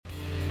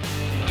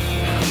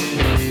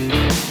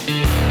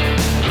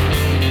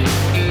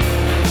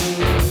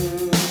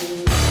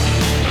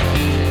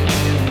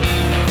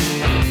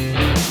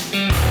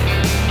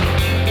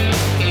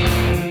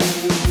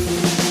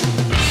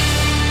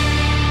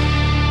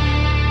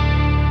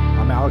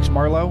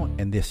Marlowe,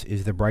 and this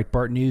is the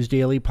Breitbart News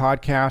Daily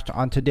podcast.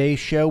 On today's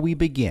show, we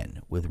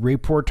begin with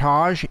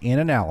reportage and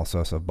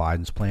analysis of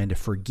Biden's plan to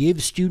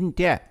forgive student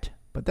debt.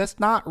 But that's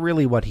not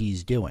really what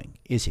he's doing,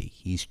 is he?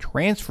 He's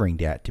transferring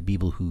debt to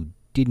people who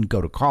didn't go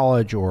to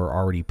college or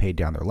already paid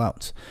down their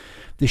loans.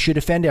 This should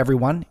offend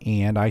everyone,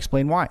 and I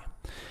explain why.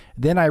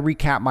 Then I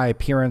recap my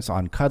appearance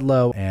on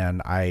Kudlow,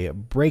 and I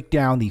break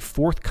down the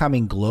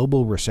forthcoming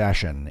global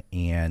recession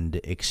and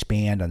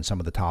expand on some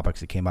of the topics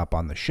that came up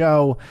on the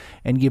show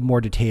and give more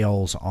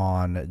details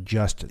on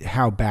just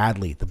how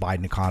badly the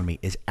Biden economy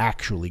is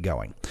actually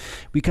going.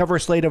 We cover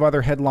a slate of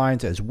other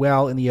headlines as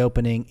well in the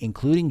opening,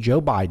 including Joe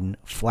Biden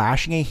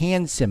flashing a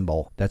hand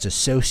symbol that's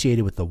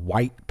associated with the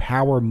white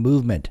power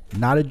movement.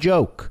 Not a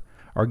joke.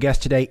 Our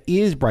guest today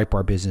is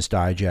Breitbart Business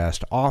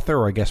Digest author,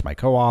 or I guess my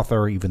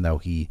co-author, even though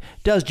he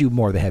does do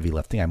more of the heavy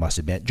lifting, I must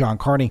admit, John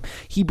Carney.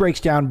 He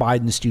breaks down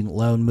Biden's student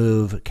loan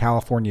move,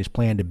 California's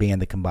plan to ban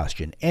the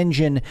combustion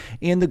engine,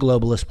 and the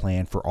globalist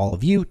plan for all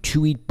of you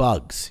to eat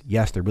bugs.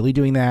 Yes, they're really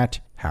doing that,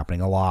 happening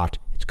a lot.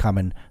 It's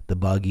coming. The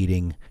bug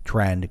eating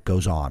trend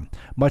goes on.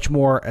 Much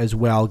more as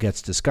well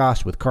gets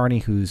discussed with Carney,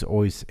 who's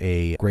always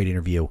a great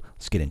interview.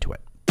 Let's get into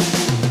it.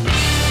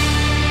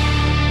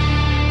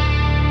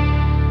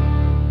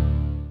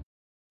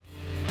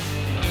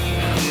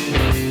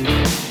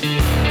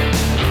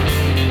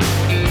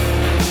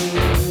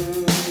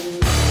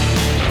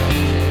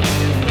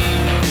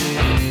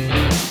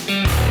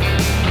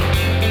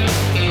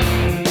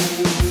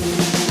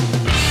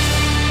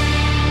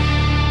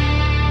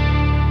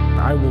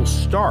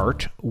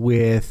 Start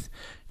with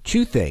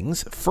two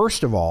things.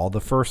 First of all, the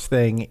first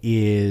thing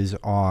is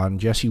on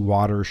Jesse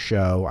Waters'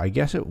 show. I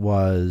guess it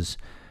was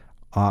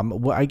on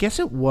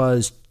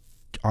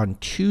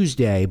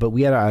Tuesday, but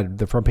we had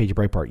the front page of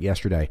Breitbart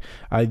yesterday.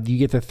 You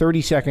get the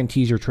 30-second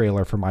teaser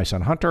trailer for My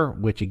Son Hunter,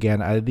 which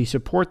again, the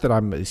support that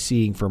I'm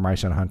seeing for My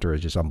Son Hunter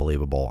is just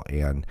unbelievable.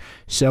 And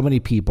so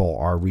many people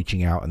are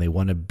reaching out and they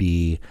want to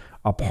be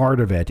a part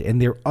of it. And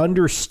they're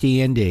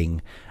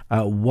understanding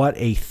what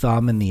a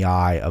thumb in the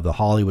eye of the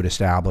Hollywood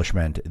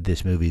establishment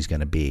this movie is going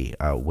to be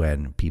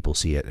when people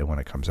see it and when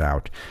it comes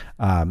out.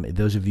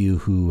 Those of you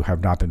who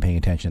have not been paying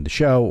attention to the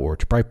show or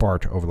to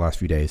Breitbart over the last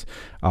few days,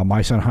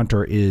 My Son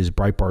Hunter is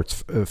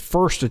Breitbart's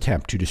first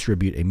attempt to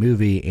distribute a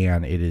movie,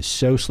 and it is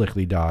so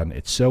slickly done.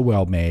 It's so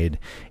well made,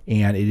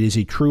 and it is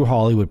a true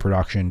Hollywood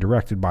production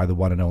directed by the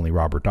one and only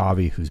Robert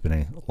Davi, who's been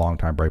a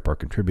longtime Breitbart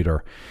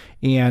contributor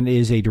and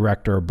is a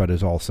director, but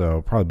is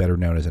also probably better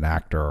known as an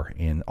actor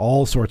in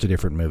all sorts of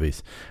different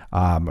movies,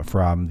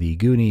 from The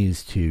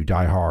Goonies to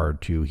Die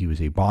Hard to he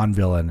was a Bond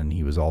villain, and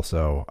he was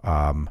also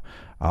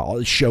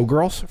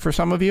Showgirls for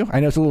some of you. I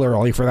know it's a little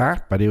early for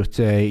that, but it's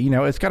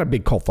it's got a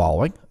big cult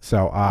following.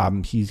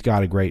 So he's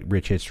got a great,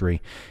 rich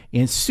history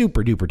and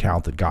super duper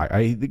talented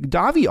guy.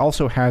 Davi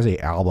also has an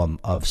album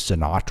of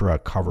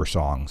Sinatra cover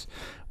songs,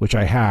 which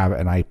I have,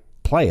 and I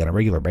play on a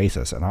regular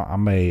basis, and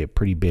I'm a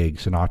pretty big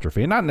Sinatra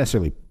fan, not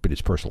necessarily in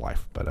his personal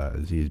life, but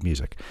his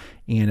music.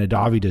 And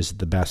Davi does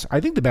the best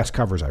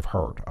covers I've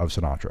heard of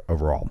Sinatra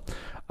overall.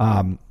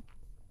 And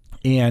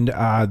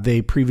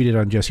they previewed it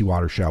on Jesse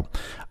Waters' show.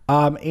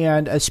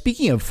 And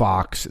speaking of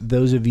Fox,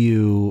 those of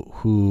you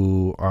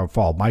who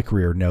follow my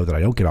career know that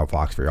I don't get on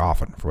Fox very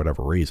often for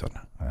whatever reason,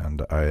 and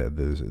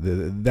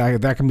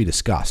that can be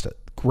discussed at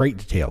great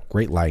detail,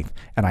 great length,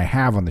 and I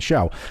have on the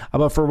show.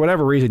 But for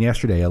whatever reason,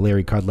 yesterday,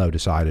 Larry Kudlow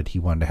decided he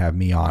wanted to have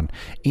me on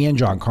and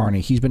John Carney.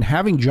 He's been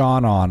having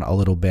John on a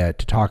little bit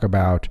to talk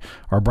about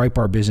our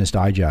Breitbart Business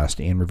Digest,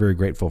 and we're very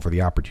grateful for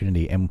the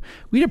opportunity. And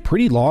we had a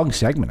pretty long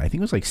segment. I think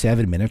it was like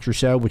 7 minutes or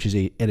so, which is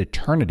an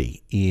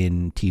eternity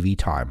in TV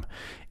time.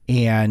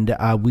 And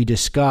we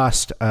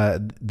discussed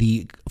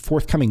the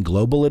forthcoming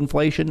global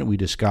inflation. We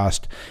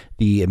discussed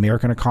the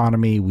American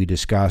economy. We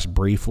discussed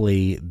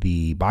briefly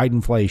the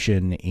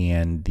Bidenflation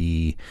and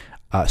the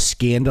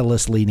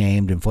scandalously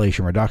named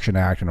Inflation Reduction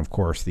Act, and of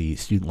course the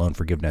student loan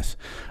forgiveness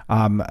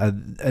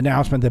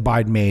announcement that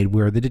Biden made,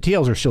 where the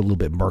details are still a little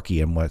bit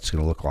murky in what it's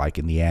going to look like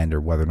in the end,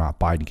 or whether or not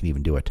Biden can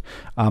even do it.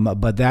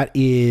 But that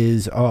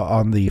is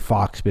on the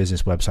Fox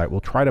Business website. We'll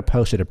try to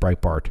post it at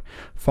Breitbart.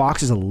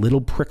 Fox is a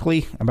little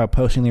prickly about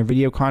posting their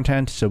video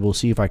content, so we'll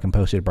see if I can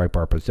post it at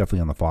Breitbart, but it's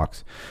definitely on the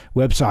Fox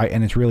website,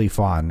 and it's really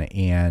fun.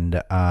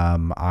 And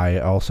I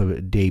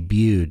also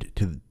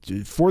debuted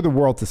for the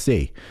world to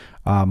see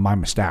my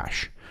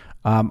mustache.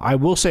 I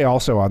will say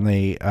also on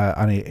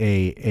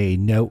a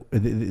note,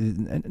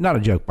 not a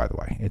joke, by the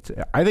way.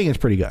 I think it's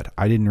pretty good.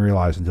 I didn't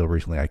realize until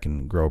recently I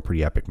can grow a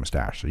pretty epic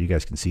mustache, so you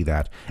guys can see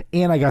that.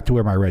 And I got to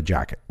wear my red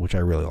jacket, which I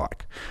really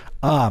like.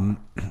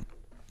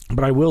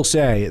 But I will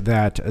say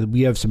that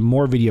we have some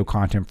more video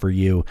content for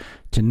you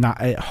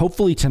tonight.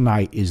 Hopefully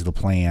tonight is the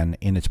plan,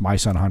 and it's My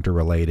Son Hunter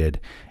related,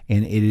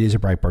 and it is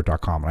at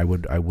Breitbart.com.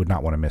 And I would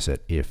not want to miss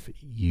it if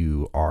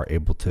you are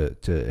able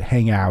to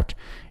hang out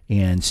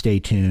and stay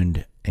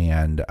tuned.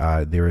 And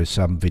there is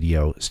some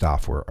video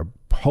stuff we're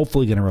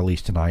hopefully going to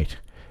release tonight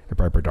at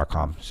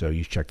Breitbart.com. So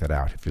you should check that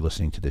out if you're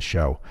listening to this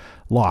show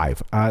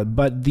live.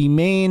 But the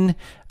main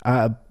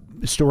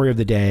story of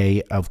the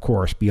day, of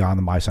course, beyond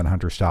the My Son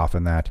Hunter stuff,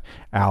 and that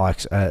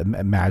Alex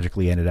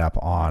magically ended up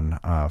on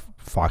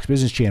Fox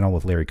Business Channel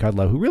with Larry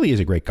Kudlow, who really is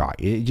a great guy.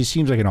 It just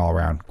seems like an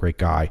all-around great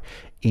guy.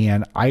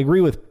 And I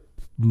agree with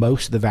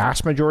the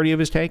vast majority of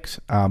his takes,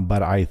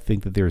 but I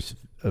think that there's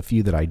a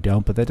few that I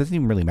don't, but that doesn't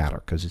even really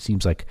matter because it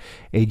seems like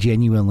a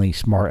genuinely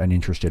smart and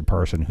interested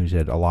person who's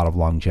had a lot of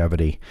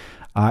longevity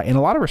and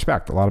a lot of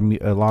respect, a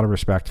lot of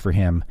respect for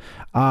him.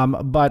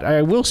 But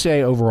I will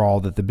say overall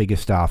that the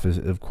biggest stuff is,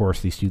 of course,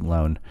 the student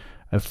loan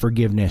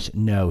forgiveness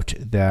note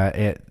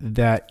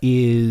that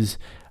is.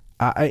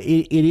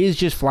 It is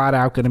just flat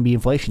out going to be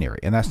inflationary.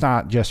 And that's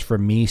not just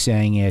from me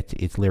saying it.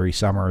 It's Larry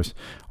Summers,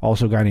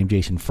 also a guy named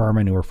Jason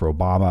Furman who worked for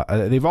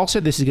Obama. They've all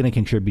said this is going to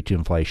contribute to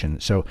inflation.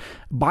 So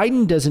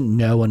Biden doesn't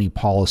know any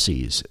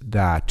policies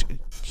that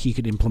he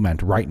could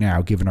implement right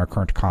now, given our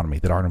current economy,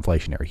 that aren't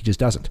inflationary. He just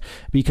doesn't,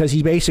 because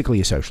he's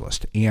basically a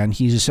socialist. And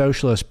he's a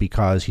socialist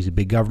because he's a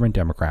big government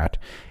Democrat,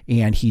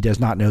 and he does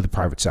not know the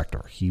private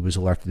sector. He was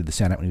elected to the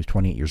Senate when he was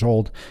 28 years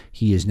old.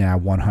 He is now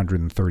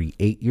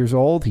 138 years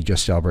old. He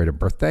just celebrated a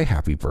birthday.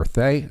 Happy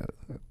birthday.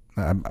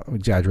 I'm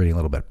exaggerating a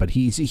little bit, but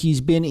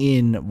he's been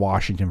in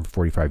Washington for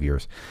 45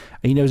 years.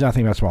 He knows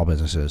nothing about small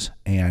businesses,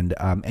 and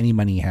any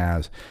money he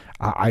has,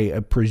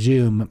 I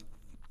presume,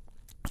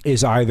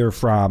 is either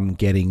from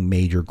getting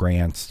major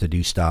grants to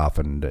do stuff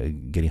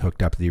and getting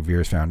hooked up to the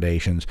various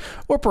foundations,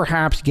 or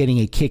perhaps getting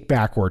a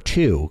kickback or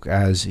two,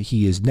 as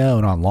he is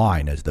known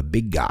online as the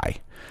big guy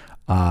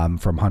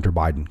from Hunter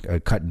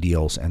Biden, cutting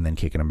deals and then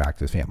kicking them back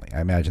to his family.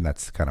 I imagine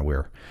that's kind of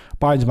where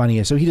Biden's money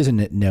is. So he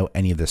doesn't know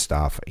any of this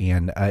stuff.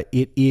 And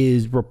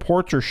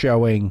reports are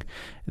showing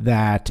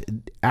that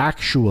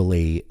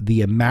actually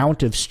the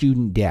amount of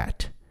student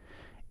debt,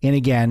 and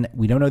again,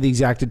 we don't know the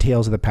exact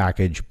details of the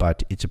package,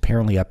 but it's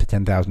apparently up to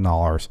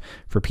 $10,000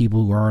 for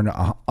people who earn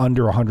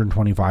under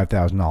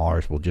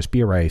 $125,000 will just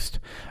be erased.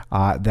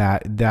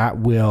 The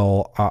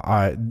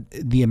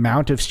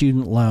amount of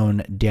student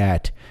loan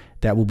debt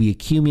that will be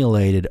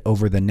accumulated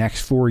over the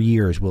next 4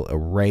 years will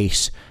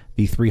erase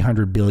the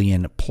 $300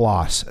 billion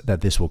plus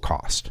that this will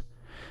cost.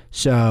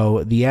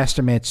 So the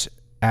estimates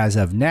as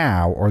of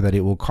now are that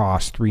it will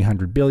cost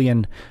 $300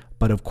 billion.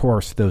 But of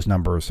course, those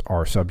numbers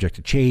are subject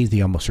to change. They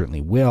almost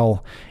certainly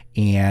will.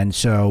 And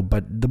so,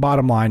 but the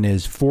bottom line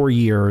is 4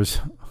 years,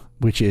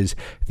 which is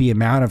the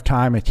amount of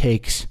time it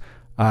takes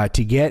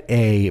to get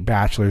a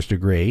bachelor's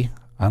degree,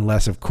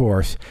 unless, of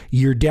course,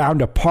 you're down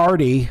to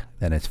party,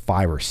 then it's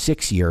 5 or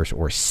 6 years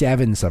or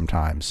 7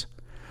 sometimes,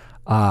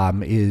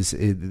 is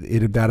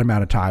that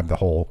amount of time the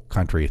whole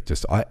country,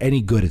 just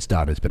any good it's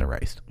done has been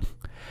erased.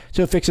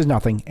 So it fixes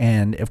nothing.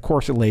 And of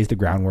course, it lays the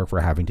groundwork for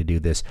having to do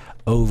this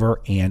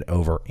over and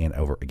over and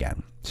over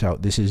again. So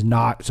this is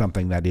not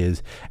something that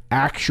is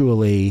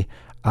actually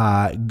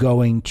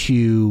going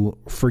to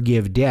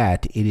forgive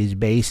debt. It is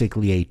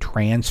basically a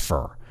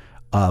transfer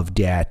of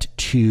debt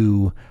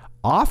to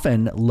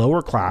often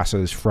lower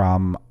classes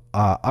from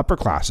upper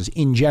classes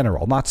in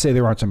general. Not to say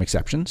there aren't some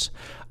exceptions.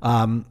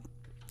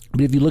 But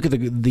if you look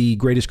at the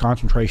greatest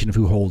concentration of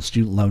who holds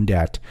student loan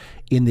debt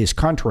in this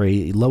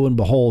country, lo and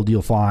behold,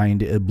 you'll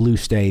find blue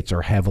states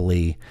are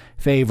heavily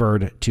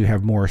favored to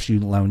have more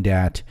student loan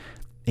debt.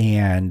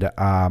 And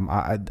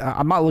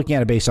I'm not looking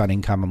at it based on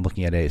income. I'm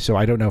looking at it. So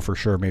I don't know for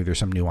sure. Maybe there's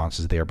some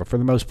nuances there. But for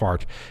the most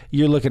part,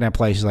 you're looking at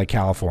places like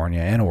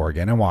California and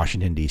Oregon and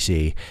Washington,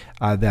 D.C.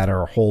 That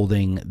are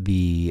holding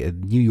the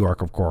New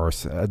York, of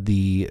course,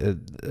 the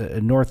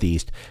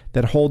Northeast,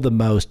 that hold the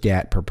most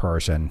debt per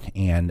person.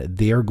 And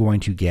they're going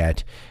to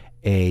get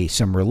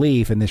some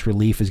relief. And this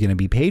relief is going to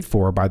be paid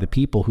for by the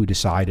people who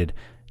decided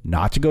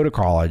not to go to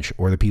college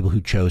or the people who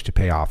chose to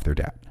pay off their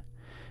debt.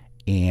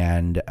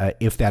 And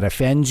if that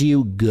offends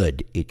you,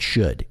 good. It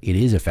should. It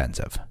is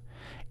offensive.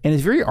 And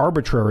it's very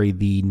arbitrary,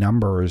 the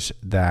numbers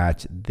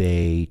that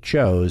they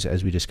chose,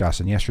 as we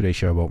discussed in yesterday's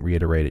show. I won't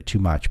reiterate it too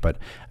much. But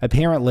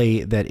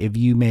apparently that if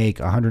you make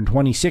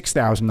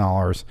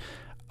 $126,000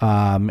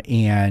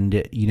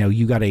 and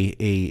you got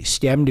a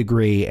STEM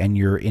degree and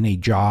you're in a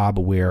job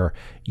where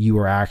you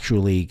are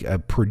actually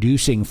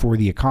producing for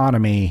the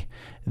economy,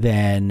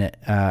 then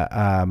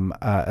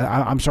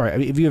I'm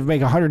sorry, if you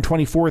make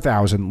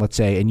 $124,000, let's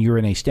say, and you're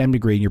in a STEM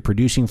degree and you're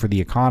producing for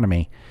the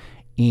economy,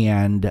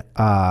 and then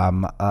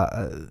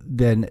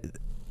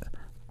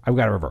I've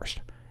got it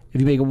reversed.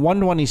 If you make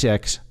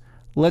 $126,000,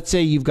 let's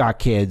say you've got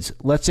kids,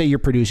 let's say you're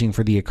producing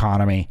for the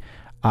economy,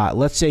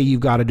 let's say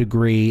you've got a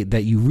degree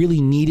that you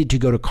really needed to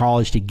go to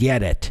college to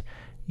get it,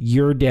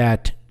 your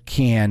debt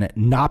can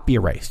not be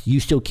erased. You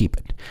still keep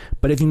it.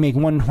 But if you make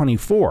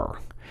 $124,000,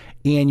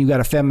 and you got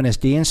a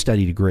feminist dance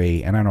study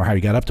degree, and I don't know how you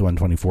got up to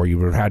 124, you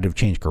would have had to have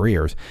changed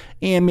careers,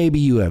 and maybe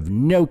you have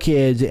no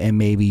kids, and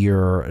maybe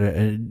you're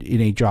in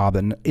a job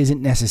that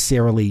isn't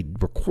necessarily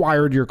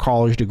required your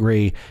college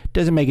degree,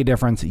 doesn't make a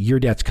difference, your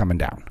debt's coming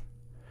down.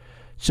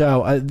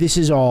 So this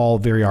is all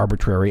very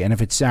arbitrary, and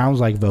if it sounds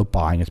like vote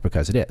buying, it's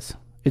because it is.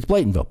 It's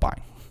blatant vote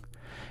buying.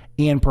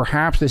 And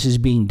perhaps this is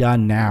being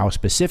done now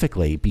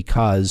specifically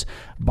because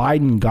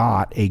Biden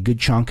got a good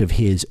chunk of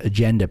his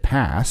agenda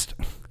passed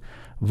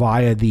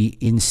via the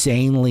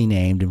insanely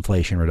named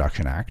Inflation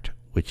Reduction Act,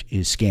 which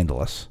is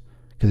scandalous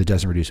because it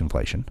doesn't reduce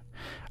inflation.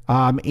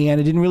 And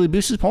it didn't really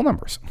boost his poll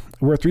numbers.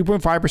 We're at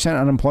 3.5%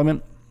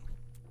 unemployment.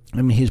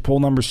 I mean, his poll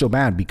numbers still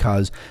bad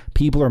because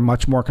people are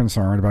much more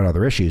concerned about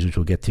other issues, which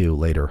we'll get to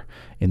later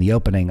in the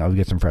opening. I'll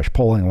get some fresh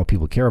polling on what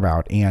people care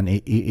about. And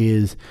it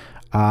is,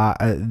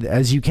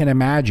 as you can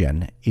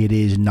imagine, it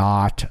is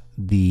not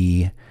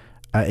the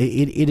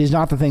it is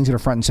not the things that are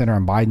front and center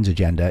on Biden's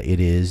agenda. It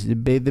is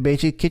the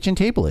basic kitchen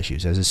table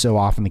issues, as is so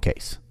often the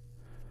case.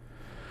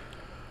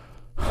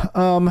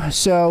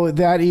 So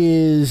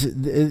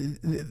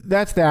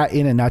that's that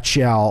in a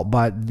nutshell.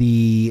 But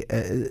the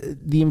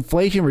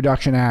Inflation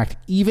Reduction Act,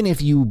 even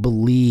if you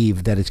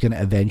believe that it's going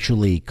to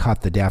eventually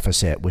cut the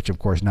deficit, which of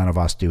course none of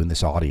us do in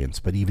this audience,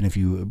 but even if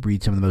you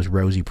read some of the most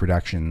rosy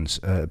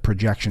projections,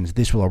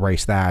 this will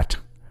erase that.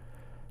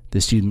 The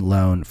student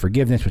loan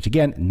forgiveness, which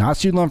again, not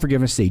student loan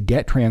forgiveness, is a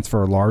debt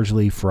transfer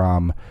largely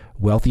from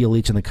wealthy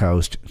elites on the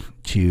coast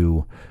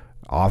to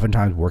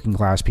oftentimes working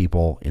class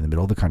people in the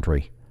middle of the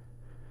country.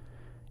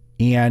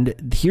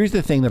 And here's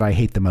the thing that I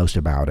hate the most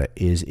about it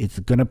is it's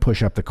going to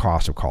push up the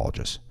cost of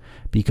colleges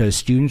because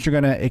students are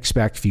going to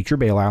expect future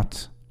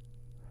bailouts,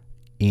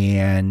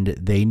 and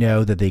they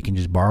know that they can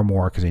just borrow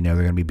more because they know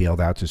they're going to be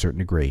bailed out to a certain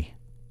degree.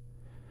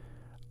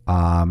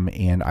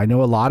 And I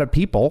know a lot of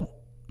people,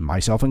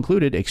 myself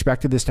included,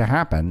 expected this to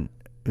happen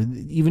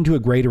even to a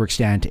greater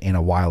extent in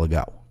a while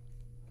ago.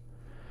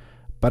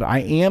 But I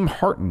am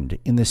heartened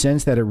in the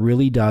sense that it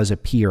really does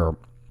appear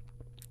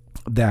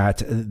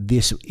that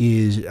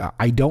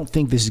I don't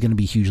think this is going to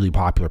be hugely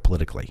popular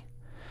politically,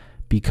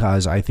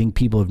 because I think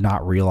people have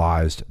not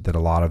realized that a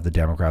lot of the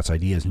Democrats'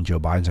 ideas, and Joe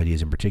Biden's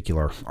ideas in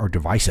particular, are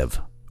divisive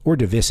or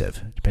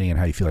divisive, depending on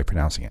how you feel like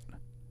pronouncing it.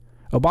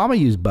 Obama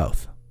used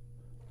both,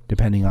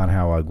 depending on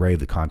how grave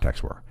the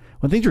contexts were.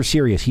 When things are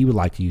serious, he would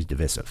like to use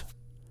divisive.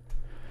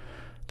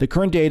 The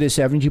current data is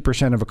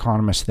 72% of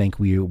economists think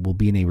we will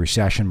be in a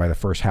recession by the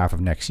first half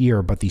of next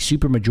year, but the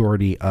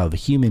supermajority of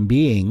human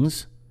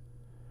beings,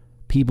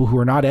 people who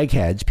are not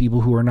eggheads,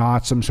 people who are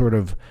not some sort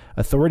of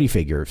authority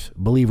figures,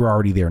 believe we're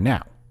already there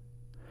now.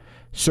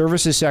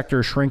 Services sector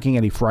is shrinking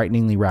at a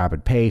frighteningly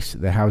rapid pace.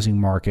 The housing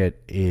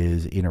market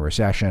is in a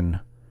recession.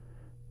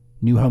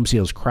 New home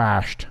sales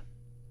crashed.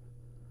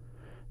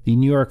 The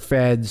New York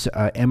Fed's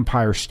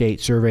Empire State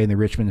Survey and the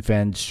Richmond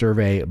Fed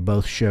Survey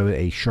both showed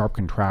a sharp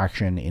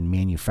contraction in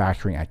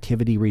manufacturing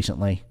activity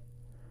recently.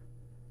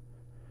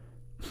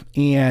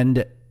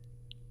 And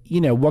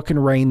what can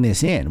rein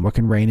this in? What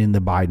can rein in the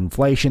Biden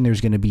inflation?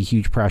 There's going to be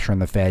huge pressure on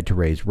the Fed to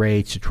raise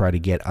rates to try to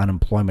get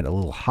unemployment a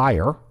little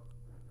higher.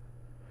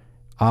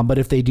 But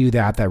if they do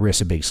that, that risks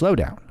a big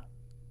slowdown.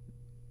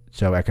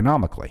 So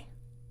economically.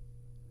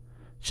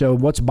 So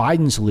what's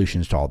Biden's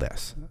solutions to all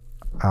this?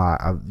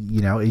 Does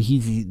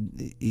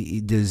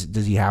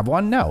he have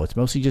one? No, it's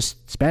mostly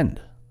just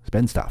spend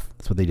stuff.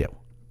 That's what they do.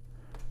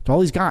 It's all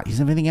he's got. He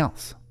doesn't have anything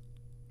else.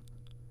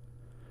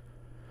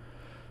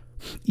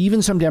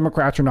 Even some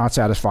Democrats are not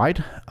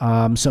satisfied.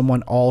 Some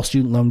want all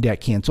student loan debt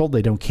canceled.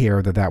 They don't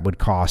care that would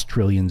cost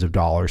trillions of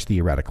dollars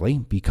theoretically,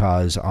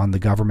 because on the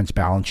government's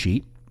balance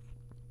sheet,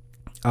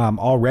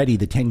 already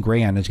the 10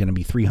 grand is going to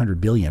be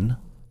 $300 billion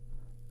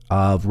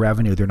of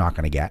revenue they're not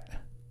going to get.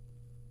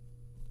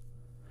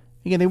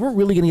 Again, they weren't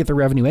really going to get the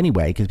revenue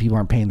anyway because people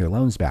aren't paying their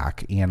loans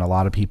back. And a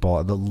lot of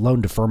people, the loan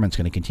deferment is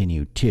going to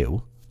continue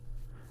too.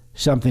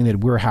 Something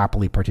that we're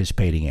happily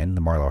participating in,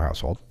 the Marlowe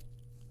household.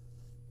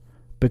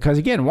 Because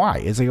again, why?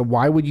 It's like,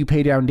 why would you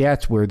pay down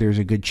debts where there's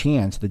a good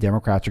chance the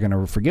Democrats are going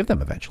to forgive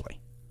them eventually?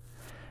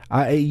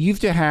 You have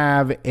to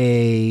have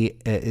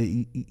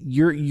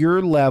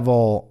your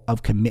level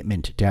of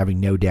commitment to having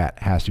no debt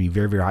has to be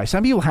very, very high.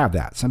 Some people have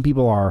that. Some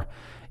people are.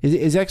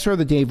 Is that sort of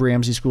the Dave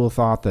Ramsey school of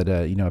thought that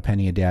a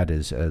penny a debt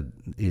is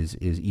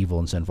evil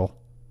and sinful?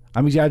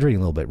 I'm exaggerating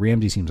a little bit.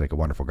 Ramsey seems like a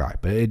wonderful guy,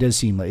 but it does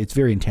seem like it's a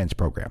very intense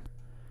program.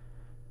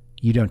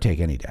 You don't take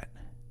any debt.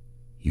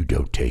 You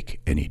don't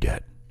take any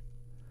debt.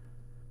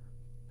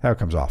 How it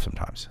comes off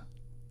sometimes.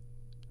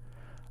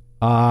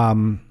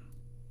 Tom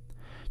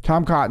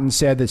Cotton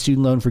said that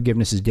student loan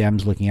forgiveness is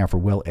Dems looking out for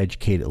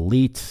well-educated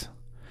elites.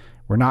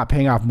 We're not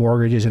paying off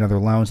mortgages and other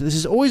loans. This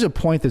is always a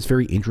point that's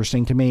very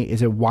interesting to me,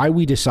 is that why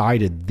we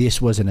decided this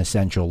was an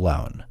essential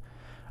loan,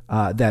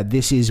 that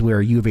this is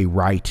where you have a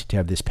right to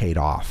have this paid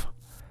off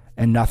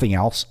and nothing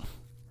else.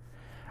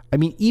 I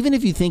mean, even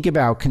if you think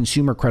about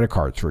consumer credit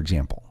cards, for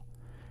example,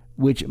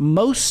 which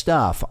most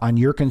stuff on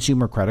your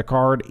consumer credit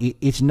card,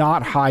 it's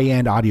not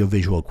high-end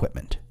audiovisual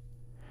equipment.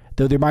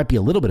 Though there might be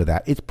a little bit of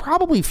that. It's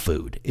probably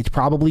food. It's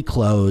probably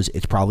clothes.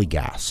 It's probably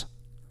gas.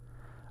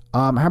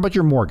 How about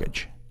your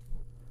mortgage?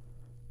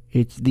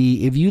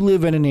 If you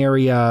live in an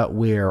area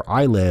where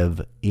I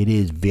live, it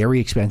is very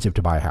expensive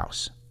to buy a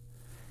house.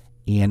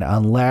 And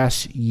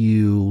unless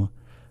you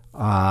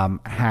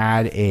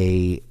had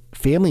a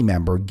family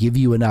member give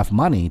you enough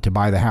money to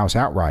buy the house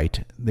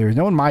outright, there's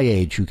no one my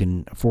age who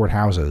can afford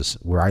houses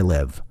where I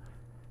live.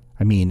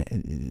 I mean,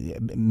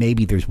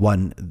 maybe there's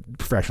one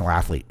professional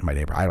athlete in my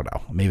neighborhood. I don't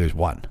know. Maybe there's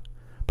one.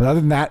 But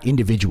other than that,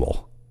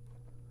 individual.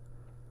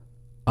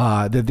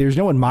 That there's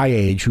no one my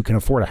age who can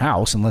afford a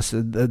house unless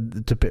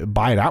to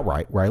buy it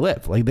outright where I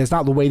live. Like, that's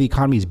not the way the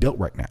economy is built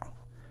right now.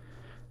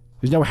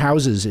 There's no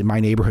houses in my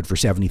neighborhood for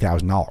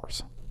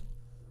 $70,000.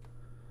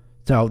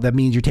 So that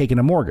means you're taking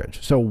a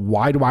mortgage. So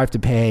why do I have to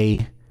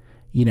pay,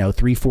 $3,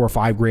 $4,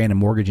 $5 in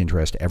mortgage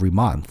interest every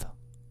month?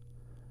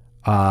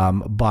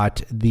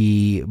 That's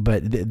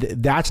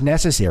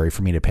necessary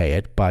for me to pay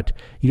it, but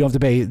you don't have to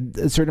pay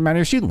a certain amount of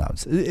your student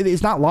loans.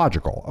 It's not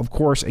logical. Of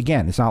course,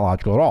 again, it's not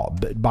logical at all.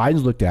 But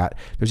Biden's looked at,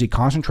 there's a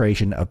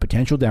concentration of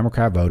potential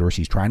Democrat voters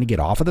he's trying to get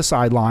off of the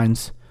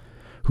sidelines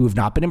who have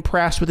not been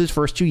impressed with his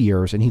first 2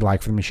 years, and he'd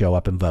like for them to show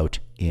up and vote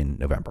in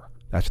November.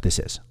 That's what this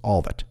is, all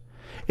of it.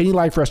 And he'd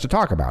like for us to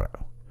talk about it,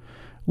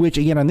 which,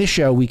 again, on this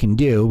show we can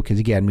do, because,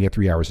 again, we get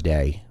 3 hours a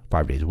day,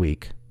 5 days a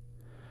week.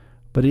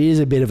 But it is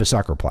a bit of a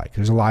sucker play.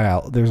 There's a lot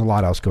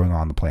else going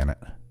on the planet.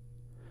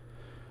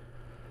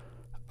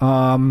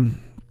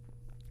 Some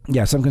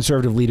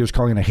conservative leaders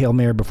calling it a Hail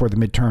Mary before the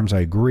midterms. I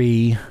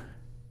agree.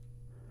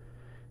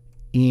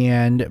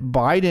 And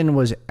Biden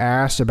was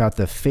asked about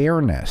the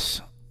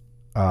fairness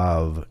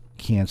of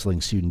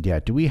canceling student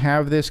debt. Do we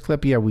have this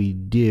clip? Yeah, we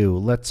do.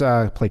 Let's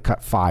play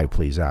cut 5,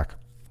 please, Zach.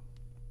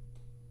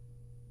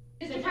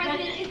 Mr.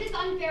 President, is this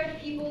unfair to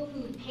people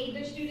who paid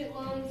their student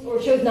loans or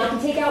chose not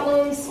to take out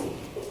loans?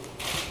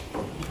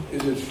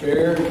 Is it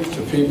fair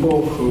to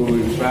people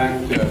who, in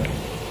fact,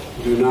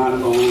 do not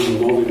own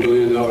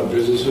multi-billion-dollar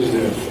businesses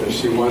if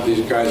see why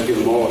these guys give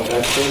them all a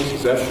tax raise?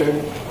 Is that fair?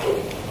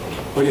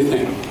 What do you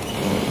think?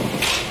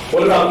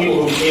 What about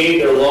people who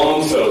paid their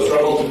loans, though,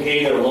 struggle to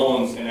pay their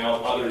loans, and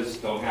now others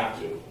don't have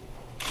to?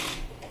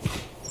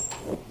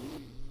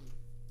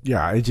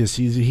 Yeah, it's just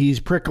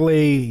he's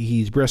prickly,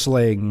 he's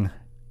bristling.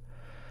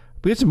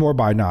 We get some more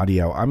Biden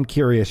audio. I'm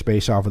curious,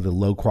 based off of the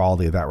low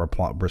quality of that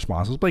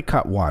response. Let's play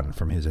cut 1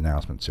 from his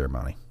announcement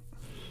ceremony.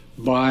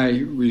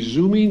 By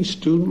resuming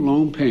student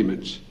loan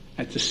payments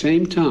at the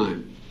same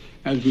time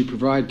as we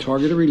provide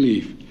targeted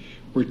relief,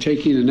 we're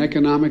taking an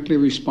economically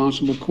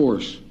responsible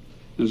course.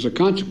 As a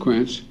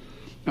consequence,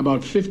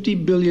 about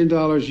 $50 billion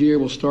a year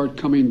will start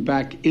coming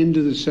back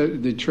into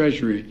the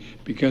Treasury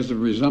because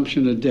of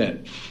resumption of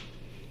debt.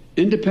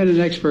 Independent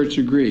experts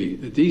agree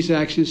that these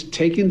actions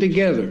taken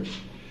together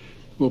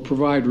will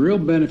provide real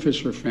benefits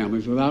for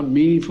families without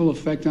meaningful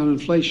effect on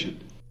inflation.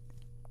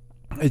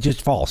 It's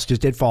just false,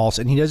 just dead false.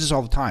 And he does this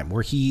all the time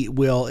where he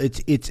will,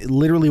 it's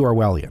literally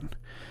Orwellian.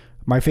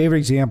 My favorite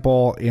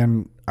example,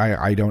 and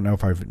I don't know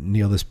if I've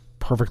nailed this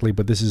perfectly,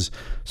 but this is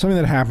something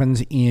that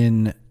happens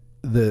in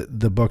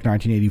the book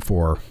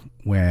 1984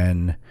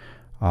 when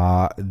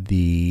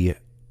the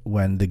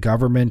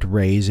government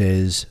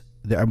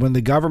when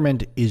the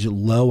government is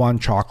low on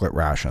chocolate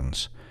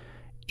rations.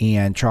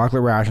 And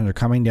chocolate rations are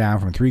coming down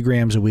from 3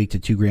 grams a week to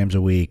 2 grams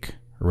a week,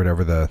 or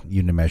whatever the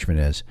unit of measurement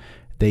is.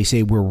 They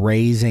say we're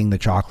raising the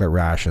chocolate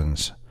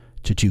rations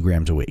to 2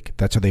 grams a week.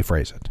 That's how they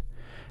phrase it.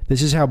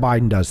 This is how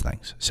Biden does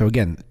things. So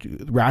again,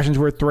 rations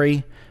were at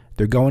 3,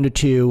 they're going to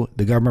 2.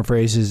 The government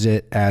phrases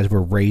it as we're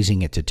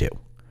raising it to 2.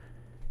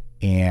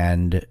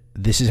 And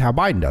this is how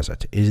Biden does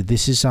it.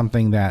 This is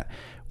something that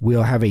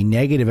will have a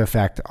negative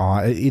effect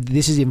on.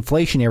 This is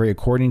inflationary,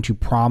 according to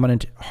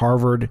prominent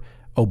Harvard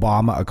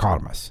Obama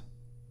economists.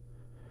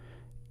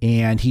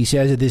 And he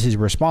says that this is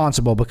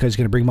responsible because it's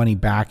going to bring money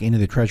back into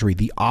the Treasury.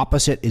 The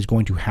opposite is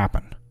going to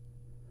happen.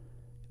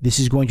 This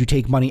is going to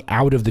take money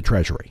out of the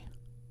Treasury,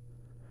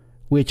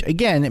 which,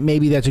 again,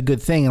 maybe that's a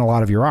good thing in a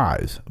lot of your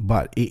eyes.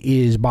 But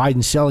is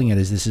Biden selling it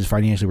as this is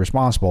financially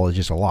responsible is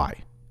just a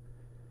lie.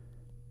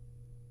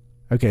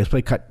 Okay, let's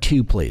play cut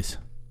 2, please.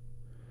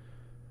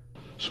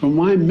 So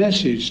my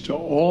message to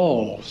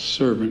all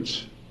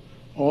servants,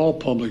 all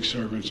public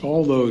servants,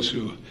 all those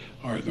who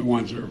are the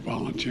ones that are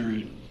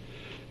volunteering,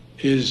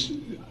 is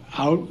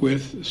out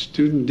with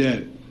student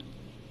debt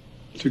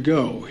to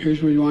go.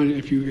 Here's what you want.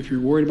 If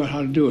you're worried about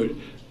how to do it,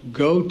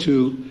 go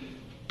to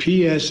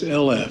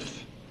pslf.gov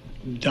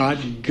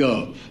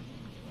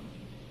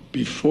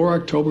before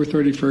October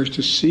 31st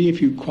to see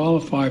if you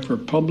qualify for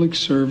public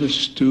service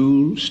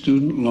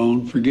student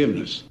loan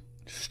forgiveness.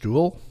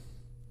 Stool?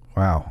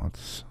 Wow,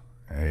 that's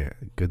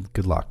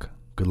good luck.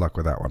 Good luck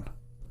with that one.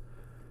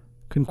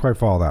 Couldn't quite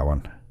follow that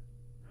one.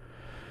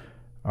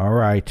 All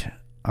right.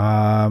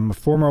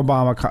 Former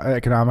Obama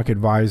economic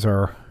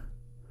advisor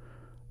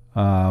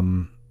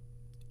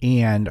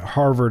and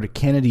Harvard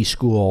Kennedy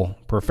School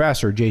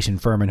professor Jason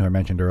Furman, who I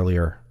mentioned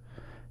earlier,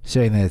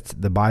 saying that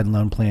the Biden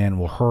loan plan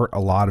will hurt a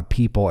lot of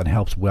people and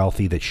helps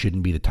wealthy that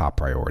shouldn't be the top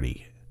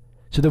priority.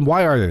 So then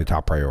why are they the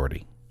top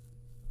priority?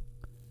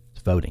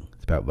 It's voting.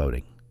 It's about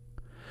voting.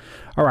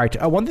 All right.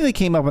 One thing that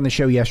came up on the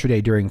show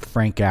yesterday during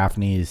Frank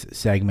Gaffney's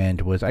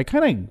segment was I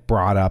kind of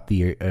brought up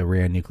the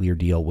Iran nuclear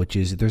deal, which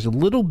is there's a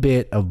little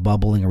bit of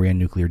bubbling Iran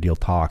nuclear deal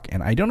talk.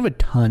 And I don't have a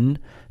ton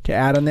to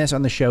add on this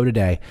on the show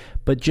today,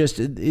 but just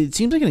it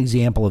seems like an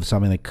example of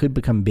something that could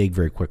become big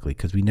very quickly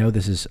because we know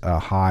this is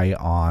high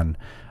on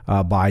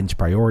Biden's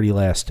priority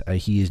list.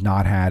 He has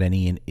not had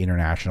any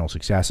international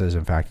successes.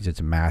 In fact, he's had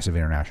some massive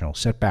international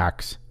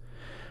setbacks.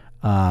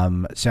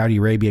 Saudi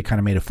Arabia kind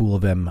of made a fool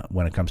of him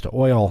when it comes to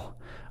oil.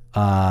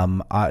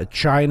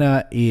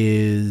 China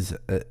is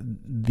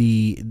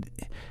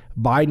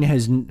Biden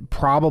has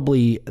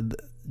probably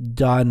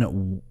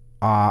done.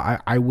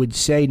 I would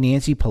say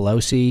Nancy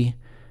Pelosi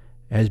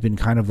has been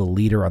kind of the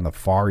leader on the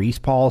Far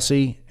East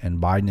policy,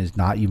 and Biden has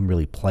not even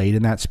really played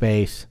in that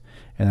space.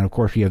 And then, of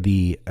course, we have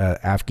the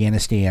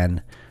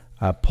Afghanistan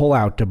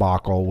pullout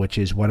debacle, which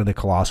is one of the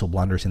colossal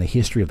blunders in the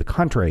history of the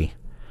country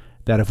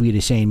that if we had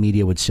a sane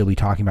media would still be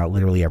talking about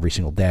literally every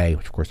single day,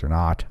 which of course they're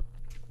not.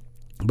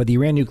 But the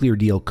Iran nuclear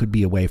deal could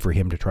be a way for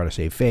him to try to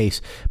save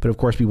face, but of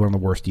course be one of the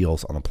worst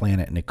deals on the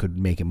planet, and it could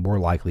make it more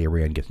likely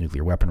Iran gets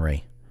nuclear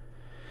weaponry.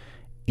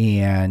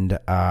 And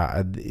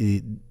a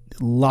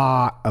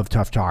lot of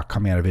tough talk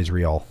coming out of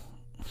Israel.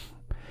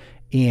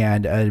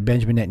 And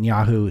Benjamin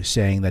Netanyahu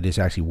saying that it's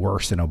actually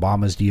worse than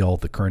Obama's deal,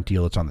 the current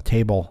deal that's on the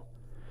table.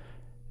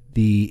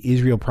 The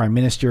Israel Prime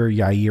Minister,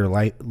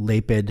 Yair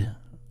Lapid,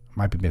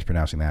 might be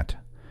mispronouncing that,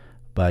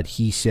 but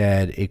he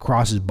said it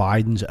crosses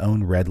Biden's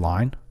own red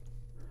line,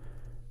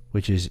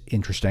 which is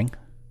interesting.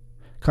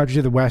 Countries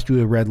of the West do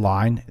a red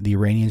line, the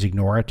Iranians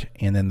ignore it,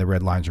 and then the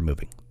red lines are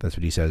moving. That's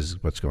what he says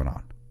is what's going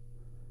on.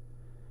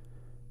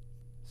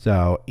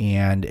 So,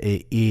 and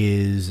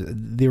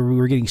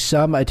we're getting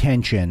some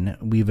attention.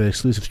 We have an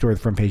exclusive story at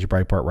the front page of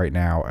Breitbart right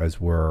now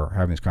as we're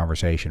having this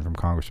conversation from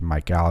Congressman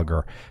Mike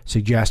Gallagher,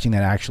 suggesting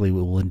that actually it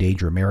will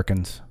endanger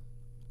Americans.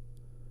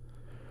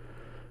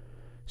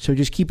 So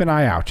just keep an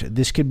eye out.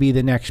 This could be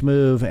the next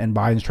move, and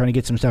Biden's trying to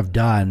get some stuff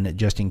done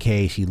just in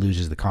case he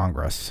loses the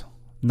Congress.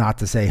 Not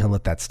to say he'll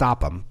let that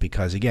stop him,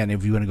 because again,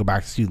 if you want to go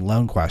back to the student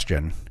loan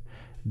question,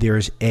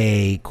 there's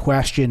a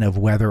question of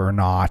whether or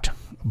not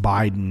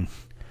Biden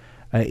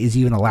is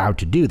even allowed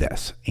to do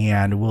this.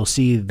 And we'll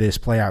see this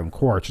play out in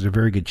courts. There's a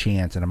very good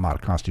chance, and I'm not a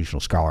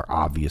constitutional scholar,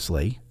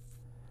 obviously,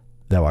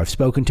 though I've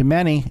spoken to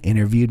many,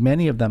 interviewed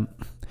many of them.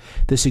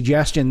 The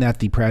suggestion that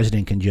the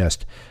president can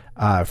just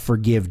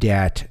forgive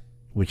debt,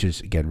 which is,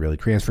 again, really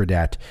transfer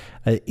debt,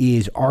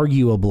 is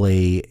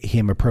arguably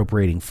him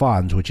appropriating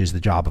funds, which is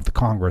the job of the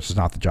Congress, is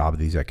not the job of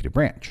the executive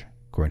branch,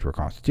 according to our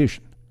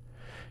Constitution.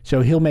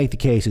 So he'll make the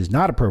case as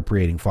not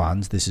appropriating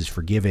funds. This is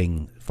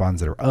forgiving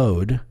funds that are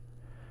owed.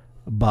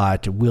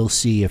 But we'll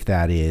see if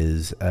that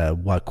is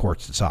what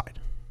courts decide.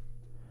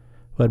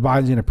 But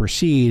Biden's going to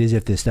proceed as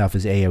if this stuff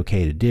is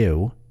A-OK to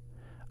do,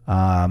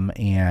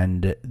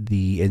 and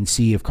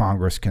see if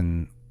Congress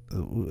can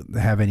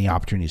have any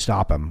opportunity to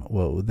stop him.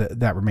 Well,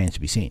 that remains to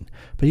be seen.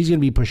 But he's going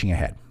to be pushing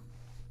ahead.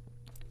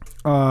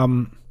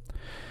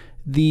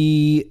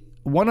 The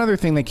one other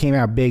thing that came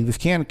out big, this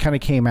kind of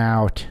came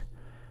out,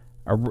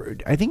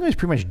 I think it was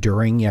pretty much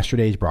during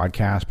yesterday's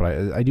broadcast,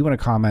 but I do want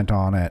to comment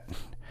on it.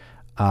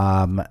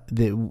 In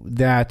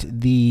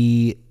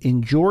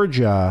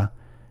Georgia,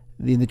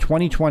 in the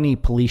 2020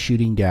 police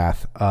shooting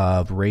death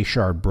of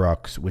Rayshard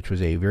Brooks, which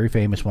was a very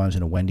famous one, it was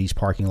in a Wendy's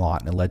parking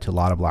lot, and it led to a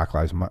lot of Black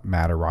Lives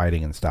Matter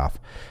rioting and stuff.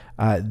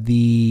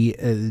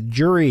 The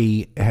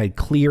jury had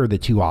cleared the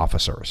two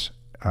officers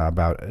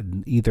about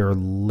either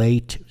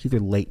late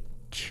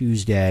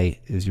Tuesday,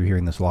 as you're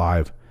hearing this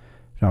live.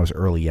 No, it was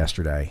early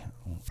yesterday,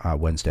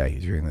 Wednesday,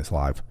 as you're hearing this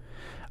live.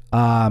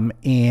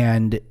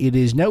 And it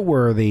is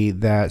noteworthy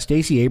that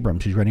Stacey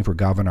Abrams, who's running for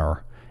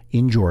governor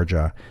in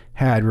Georgia,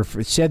 had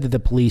said that the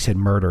police had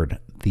murdered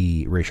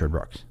the Rayshard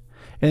Brooks.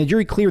 And the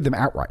jury cleared them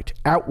outright,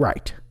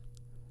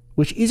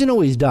 which isn't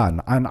always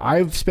done. And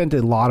I've spent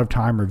a lot of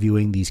time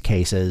reviewing these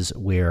cases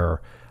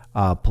where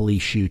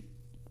police shoot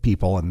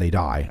people and they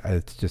die.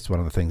 It's just one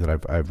of the things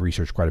that I've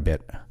researched quite a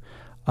bit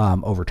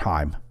over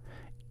time.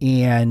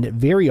 And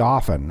very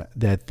often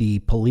that the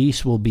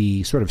police will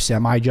be sort of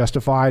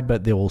semi-justified,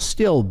 but there will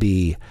still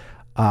be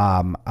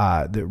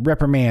the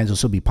reprimands, there'll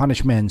still be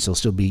punishments, there'll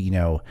still be,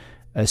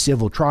 a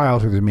civil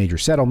trials or there's a major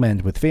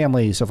settlement with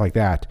families, stuff like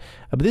that.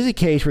 But this is a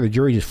case where the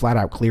jury just flat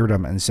out cleared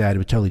them and said it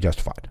was totally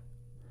justified,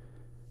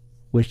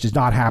 which does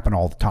not happen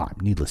all the time,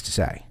 needless to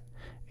say.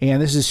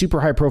 And this is a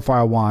super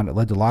high-profile one. It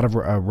led to a lot of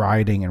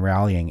rioting and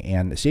rallying.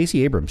 And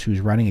Stacey Abrams, who's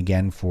running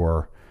again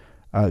for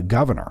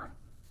governor,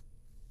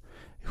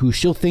 who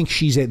still thinks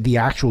she's the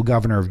actual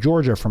governor of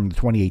Georgia from the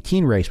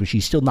 2018 race, which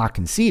she's still not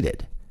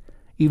conceded,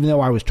 even though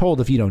I was told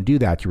if you don't do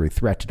that, you're a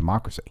threat to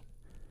democracy.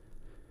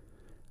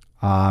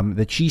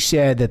 That she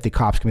said that the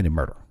cops committed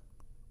murder.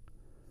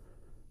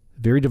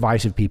 Very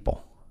divisive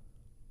people.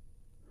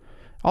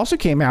 Also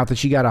came out that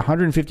she got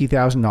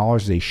 $150,000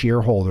 as a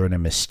shareholder in a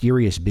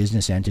mysterious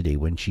business entity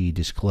when she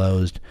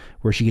disclosed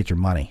where she gets her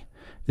money.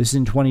 This is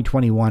in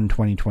 2021,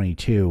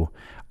 2022.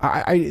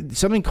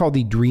 Something called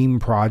the Dream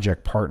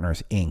Project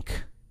Partners, Inc.,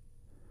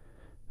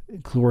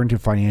 according to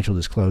financial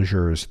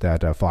disclosures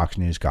that Fox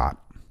News got.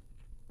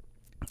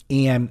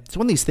 And it's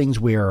one of these things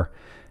where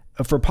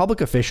for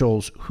public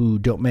officials who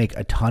don't make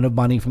a ton of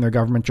money from their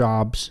government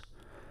jobs,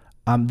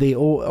 they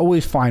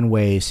always find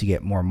ways to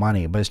get more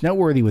money. But it's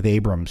noteworthy with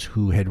Abrams,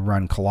 who had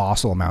run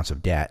colossal amounts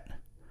of debt,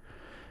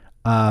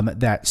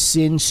 that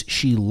since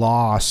she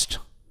lost,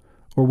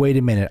 or wait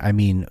a minute, I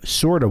mean,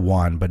 sort of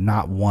won, but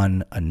not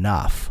won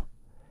enough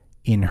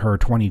in her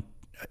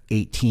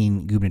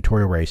 2018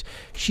 gubernatorial race,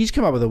 she's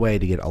come up with a way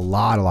to get a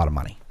lot of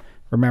money.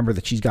 Remember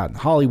that she's gotten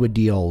Hollywood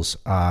deals.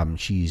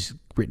 She's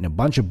written a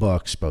bunch of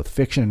books, both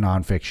fiction and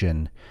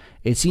nonfiction.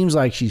 It seems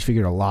like she's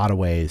figured a lot of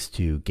ways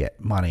to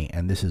get money,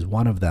 and this is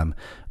one of them.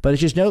 But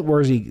it's just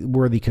noteworthy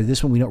because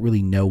this one we don't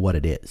really know what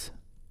it is.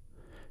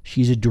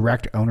 She's a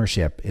direct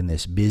ownership in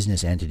this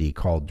business entity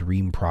called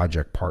Dream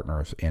Project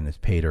Partners, and it's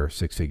paid her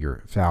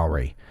six-figure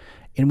salary.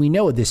 And we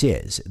know what this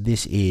is.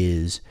 This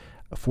is,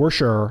 for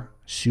sure,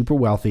 super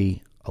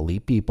wealthy,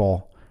 elite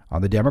people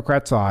on the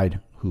Democrat side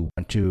who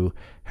want to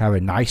have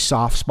a nice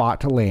soft spot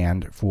to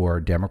land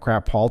for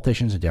Democrat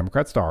politicians and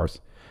Democrat stars.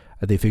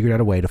 They figured out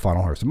a way to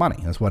funnel her some money.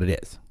 That's what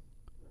it is.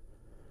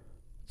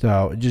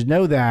 So just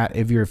know that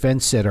if you're a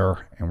fence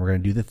sitter, and we're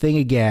going to do the thing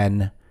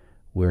again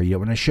where you don't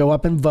want to show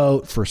up and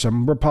vote for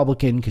some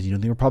Republican because you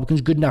don't think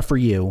Republican's good enough for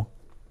you,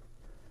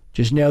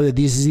 just know that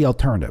this is the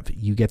alternative.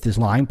 You get this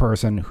lying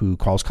person who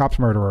calls cops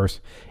murderers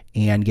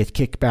and gets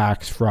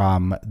kickbacks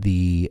from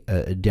the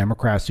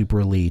Democrat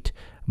super elite,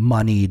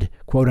 moneyed,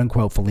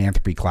 quote-unquote,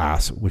 philanthropy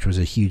class, which was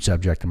a huge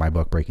subject in my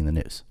book, Breaking the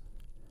News,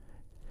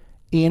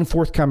 and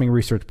forthcoming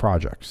research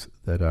projects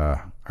that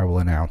I will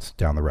announce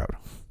down the road.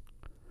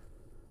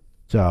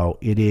 So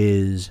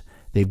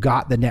they've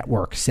got the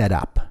network set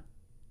up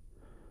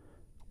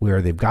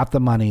where they've got the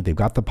money, they've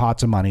got the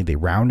pots of money, they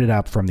round it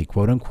up from the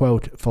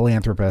quote-unquote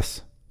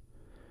philanthropists,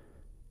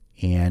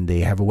 and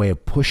they have a way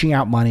of pushing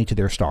out money to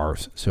their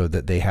stars so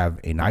that they have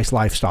a nice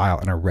lifestyle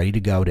and are ready to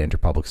go to enter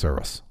public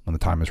service when the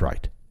time is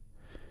right.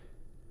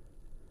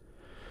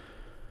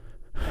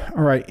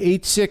 All right,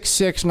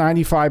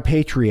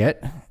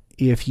 866-95-PATRIOT.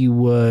 If you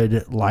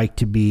would like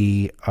to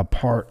be a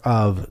part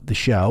of the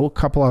show, a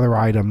couple other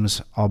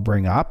items I'll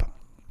bring up.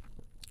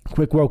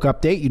 Quick woke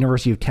update.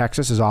 University of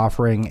Texas is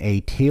offering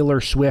a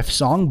Taylor Swift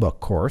songbook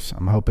course.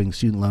 I'm hoping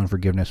student loan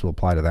forgiveness will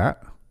apply to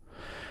that.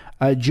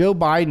 Joe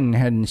Biden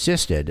had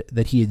insisted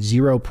that he had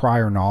zero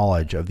prior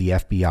knowledge of the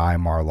FBI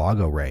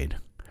Mar-a-Lago raid.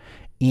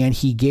 And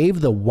he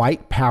gave the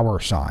white power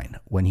sign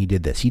when he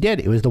did this. He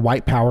did. It was the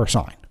white power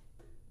sign.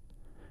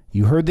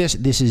 You heard this.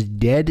 This is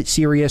dead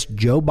serious.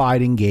 Joe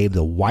Biden gave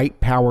the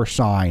white power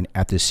sign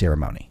at this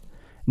ceremony.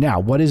 Now,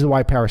 what is the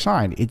white power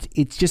sign?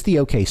 It's just the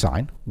OK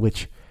sign,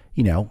 which,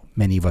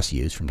 many of us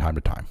use from time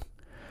to time.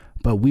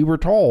 But we were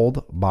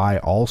told by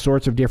all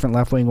sorts of different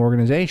left-wing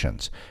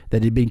organizations that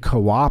it had been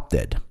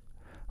co-opted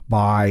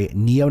by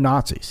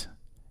neo-Nazis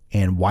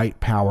and white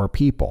power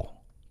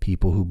people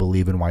who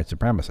believe in white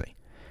supremacy.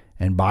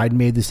 And Biden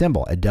made the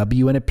symbol, a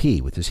W and a P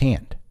with his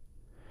hand.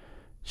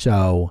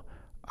 So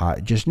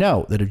just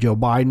know that if Joe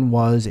Biden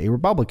was a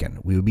Republican,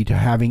 we would be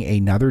having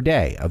another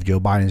day of Joe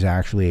Biden is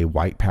actually a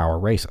white power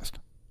racist.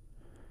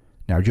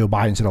 Now, Joe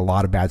Biden said a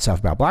lot of bad stuff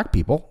about black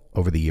people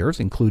over the years,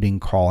 including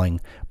calling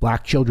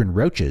black children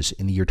roaches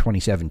in the year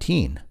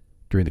 2017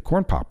 during the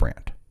Corn Pop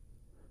rant.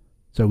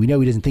 So we know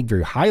he doesn't think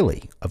very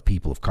highly of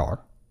people of color,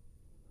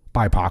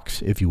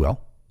 BIPOCs, if you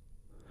will.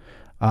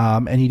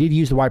 And he did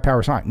use the white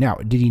power sign. Now,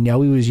 did he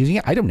know he was using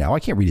it? I don't know. I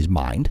can't read his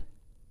mind.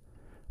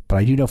 But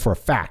I do know for a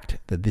fact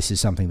that this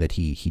is something that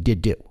he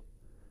did do.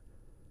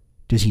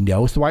 Does he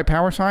know it's the white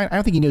power sign? I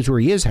don't think he knows where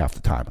he is half the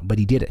time, but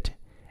he did it.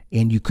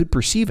 And you could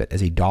perceive it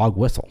as a dog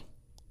whistle.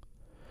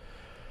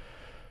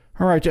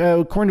 All right.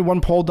 According to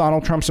one poll,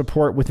 Donald Trump's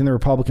support within the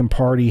Republican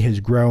Party has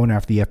grown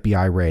after the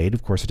FBI raid.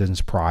 Of course, it doesn't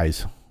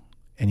surprise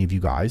any of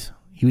you guys.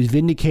 He was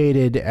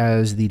vindicated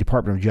as the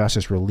Department of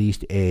Justice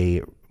released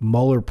a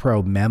Mueller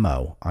probe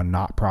memo on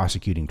not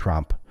prosecuting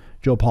Trump.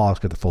 Joe Pollak's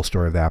got the full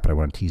story of that, but I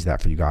want to tease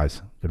that for you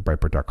guys. Go to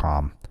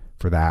Breitbart.com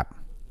for that.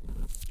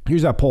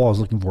 Here's that poll I was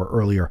looking for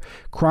earlier.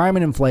 Crime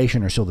and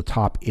inflation are still the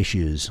top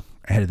issues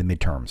ahead of the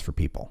midterms for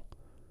people.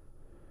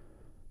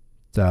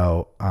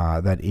 So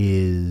that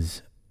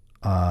is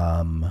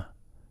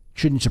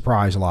shouldn't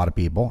surprise a lot of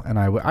people. And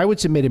I would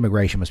submit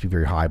immigration must be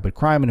very high, but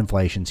crime and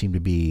inflation seem to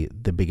be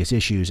the biggest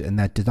issues, and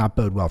that does not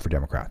bode well for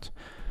Democrats.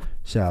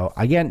 So,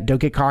 again, don't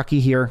get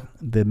cocky here.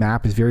 The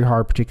map is very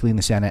hard, particularly in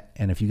the Senate.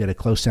 And if you get a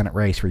close Senate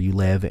race where you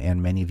live,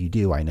 and many of you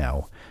do, I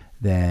know,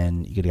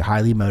 then you get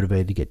highly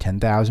motivated to get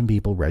 10,000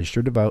 people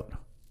registered to vote.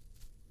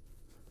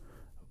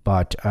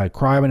 But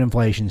crime and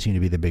inflation seem to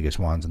be the biggest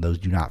ones, and those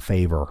do not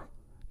favor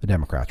the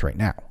Democrats right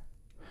now.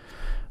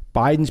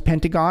 Biden's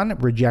Pentagon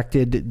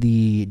rejected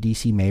the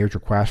D.C. mayor's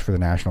request for the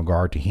National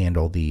Guard to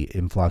handle the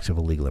influx of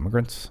illegal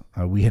immigrants.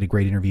 We had a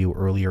great interview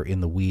earlier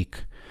in the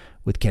week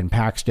with Ken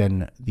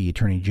Paxton, the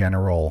Attorney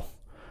General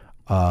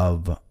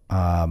of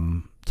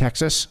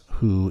Texas,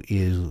 who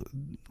is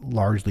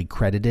largely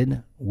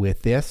credited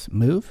with this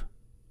move.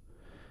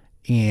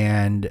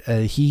 And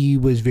he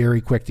was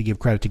very quick to give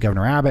credit to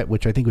Governor Abbott,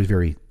 which I think was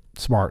very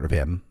smart of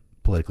him,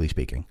 politically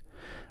speaking.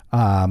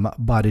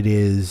 But it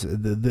is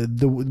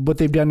what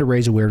they've done to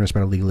raise awareness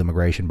about illegal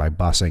immigration by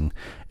busing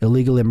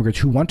illegal immigrants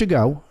who want to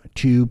go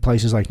to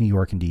places like New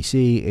York and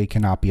D.C. It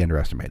cannot be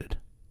underestimated.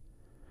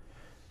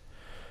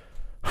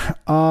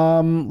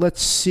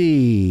 Let's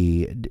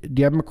see.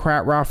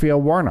 Democrat Raphael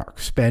Warnock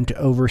spent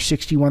over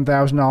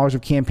 $61,000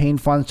 of campaign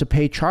funds to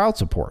pay child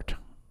support.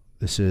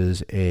 This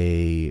is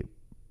a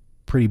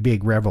pretty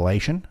big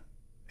revelation,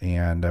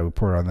 and I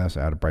reported on this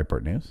out of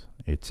Breitbart News.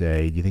 Do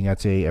you think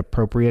that's a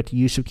appropriate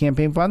use of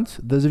campaign funds?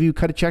 Those of you who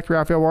cut a check to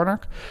Raphael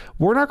Warnock.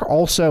 Warnock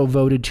also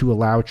voted to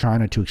allow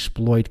China to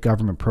exploit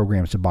government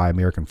programs to buy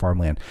American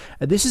farmland.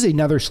 This is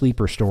another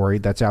sleeper story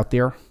that's out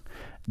there.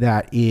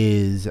 That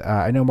is,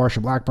 I know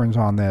Marsha Blackburn's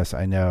on this.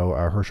 I know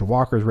Herschel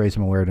Walker's raised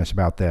some awareness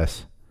about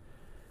this.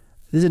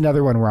 This is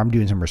another one where I'm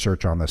doing some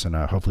research on this and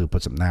hopefully we'll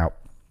put something out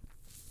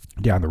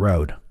down the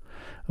road.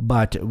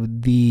 But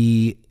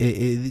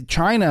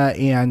China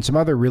and some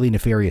other really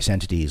nefarious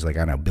entities, like, I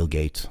don't know, Bill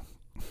Gates,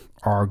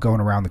 are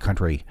going around the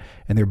country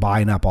and they're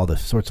buying up all the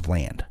sorts of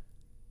land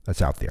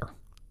that's out there.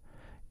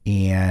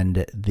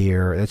 And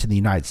that's in the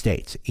United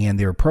States. And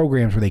there are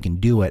programs where they can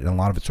do it, and a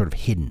lot of it's sort of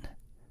hidden.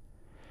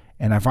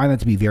 And I find that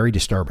to be very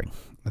disturbing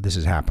that this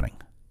is happening.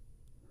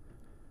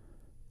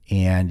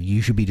 And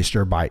you should be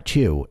disturbed by it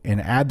too.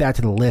 And add that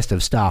to the list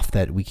of stuff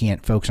that we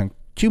can't focus on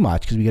too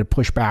much because we got to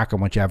push back on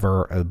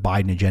whichever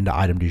Biden agenda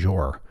item du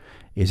jour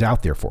is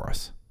out there for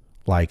us,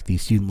 like the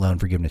student loan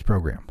forgiveness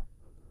program.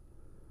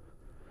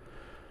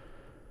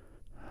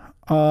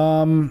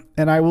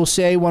 And I will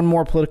say one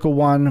more political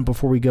one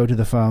before we go to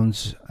the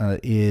phones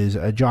is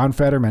John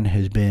Fetterman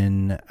has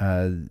been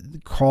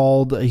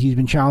he's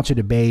been challenged to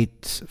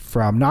debate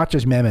from not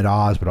just Mehmet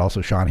Oz, but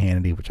also Sean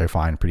Hannity, which I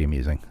find pretty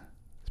amusing.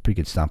 It's a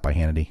pretty good stunt by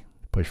Hannity.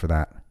 Push for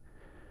that.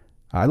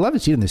 I'd love to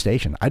see it in the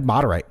station. I'd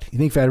moderate. You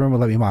think Fetterman would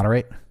let me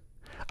moderate?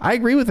 I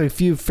agree with a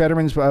few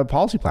Fetterman's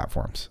policy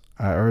platforms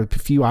or a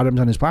few items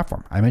on his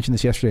platform. I mentioned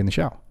this yesterday in the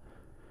show.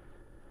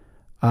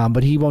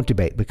 But he won't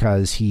debate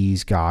because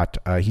he's not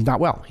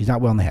well. He's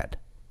not well in the head.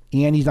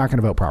 And he's not going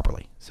to vote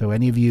properly. So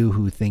any of you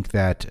who think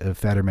that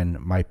Fetterman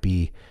might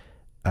be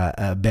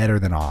better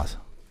than Oz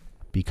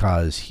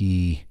because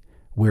he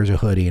wears a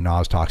hoodie and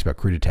Oz talks about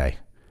crudité,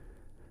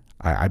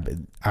 I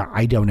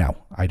don't know.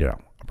 I don't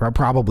know.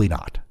 Probably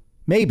not.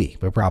 Maybe,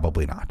 but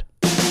probably not.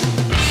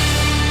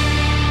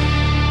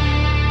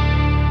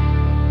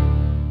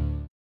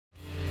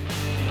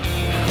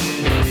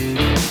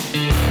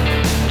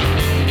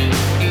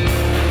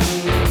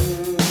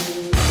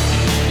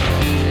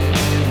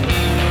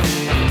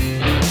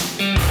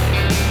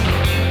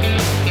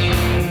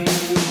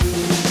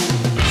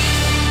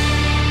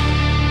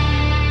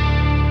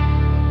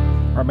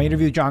 My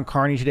interview with John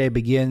Carney today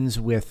begins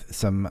with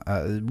some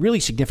really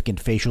significant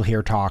facial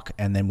hair talk,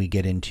 and then we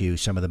get into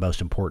some of the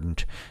most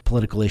important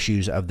political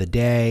issues of the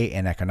day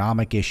and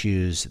economic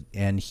issues.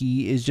 And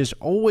he is just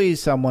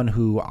always someone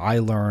who I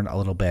learn a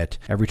little bit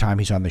every time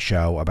he's on the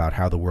show about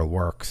how the world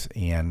works,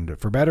 and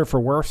for better, for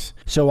worse,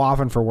 so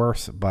often for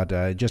worse,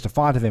 but just a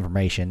font of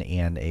information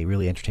and a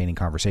really entertaining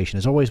conversation.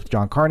 As always, with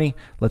John Carney,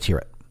 let's hear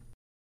it.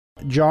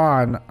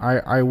 John,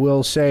 I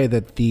will say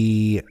that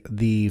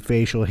the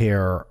facial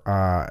hair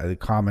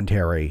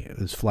commentary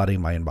is flooding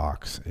my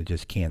inbox. It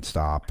just can't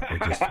stop. I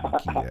can't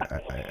stop hearing about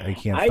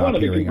it. I wanted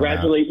to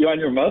congratulate you on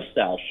your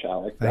mustache,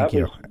 Alex. Thank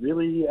you. Was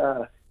really,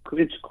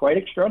 it's quite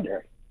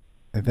extraordinary.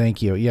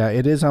 Thank you. Yeah,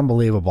 it is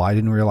unbelievable. I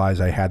didn't realize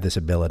I had this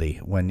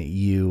ability. When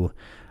you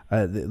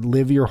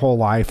live your whole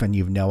life and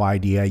you've no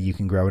idea you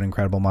can grow an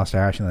incredible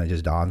mustache, and then it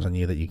just dawns on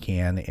you that you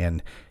can.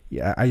 And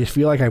yeah, I just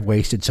feel like I've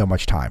wasted so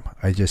much time.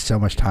 So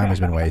much time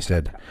has been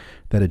wasted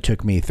that it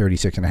took me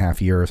 36 and a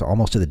half years,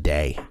 almost to the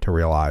day, to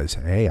realize,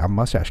 hey, I'm a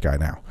mustache guy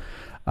now.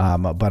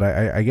 But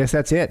I guess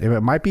that's it.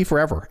 It might be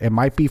forever. It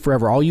might be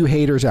forever. All you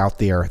haters out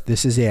there,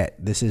 this is it.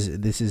 This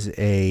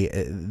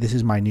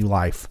is my new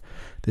life.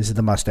 This is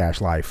the mustache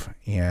life,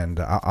 and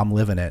I'm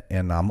living it,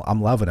 and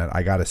I'm loving it,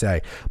 I gotta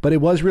say. But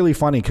it was really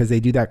funny because they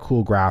do that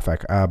cool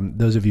graphic.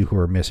 Those of you who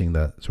are missing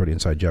the sort of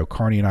inside joke,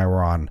 Carney and I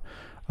were on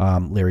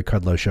Larry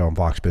Kudlow show on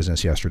Fox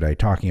Business yesterday,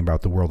 talking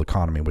about the world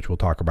economy, which we'll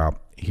talk about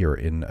here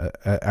in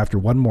after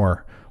one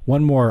more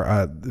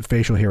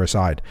facial hair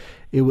aside.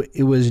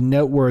 It was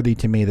noteworthy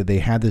to me that they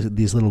had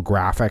these little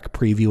graphic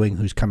previewing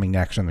who's coming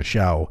next on the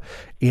show,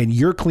 and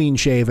you're clean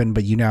shaven,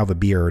 but you now have a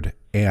beard,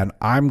 and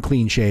I'm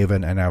clean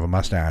shaven and I have a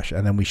mustache,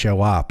 and then we show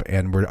up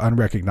and we're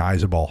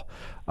unrecognizable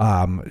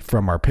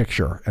from our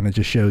picture, and it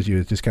just shows you,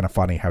 it's just kind of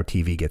funny how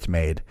TV gets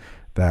made.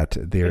 That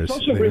it's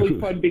also really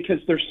fun because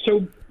they're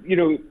so,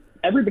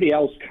 everybody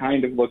else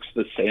kind of looks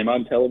the same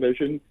on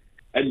television.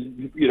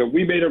 And,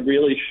 we made a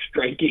really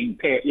striking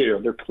pair.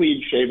 They're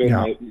clean shaven.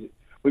 Yeah.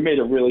 We made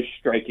a really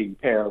striking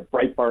pair.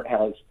 Breitbart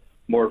has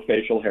more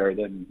facial hair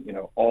than,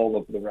 all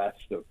of the rest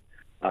of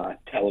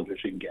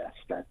television guests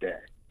that day.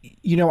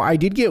 I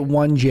did get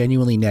one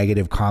genuinely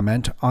negative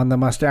comment on the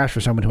mustache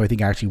for someone who I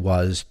think actually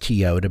was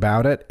TO'd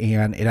about it.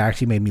 And it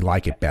actually made me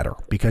like it better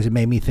because it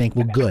made me think,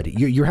 well, good.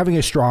 You're having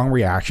a strong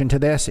reaction to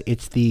this.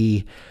 It's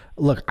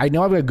look, I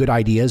know I've got good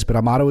ideas, but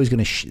I'm not always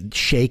going to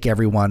shake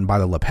everyone by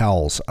the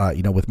lapels,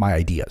 with my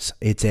ideas.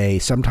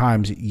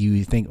 Sometimes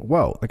you think,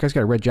 whoa, that guy's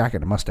got a red jacket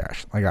and a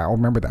mustache. Like, I'll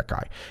remember that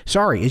guy.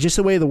 Sorry, it's just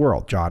the way of the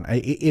world, John.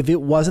 If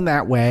it wasn't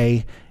that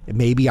way,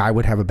 maybe I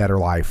would have a better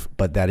life,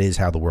 but that is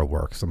how the world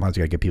works. Sometimes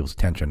you got to get people's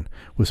attention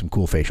with some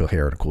cool facial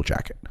hair and a cool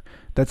jacket.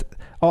 That's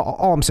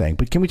all I'm saying.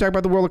 But can we talk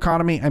about the world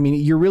economy? I mean,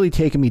 you're really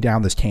taking me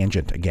down this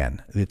tangent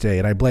again.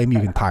 And I blame you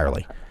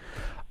entirely.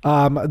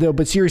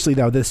 But seriously,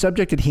 though, the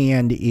subject at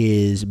hand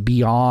is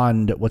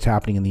beyond what's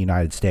happening in the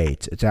United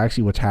States. It's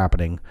actually what's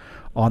happening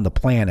on the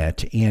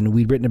planet. And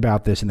we've written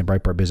about this in the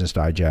Breitbart Business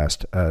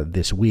Digest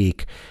this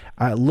week.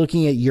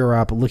 Looking at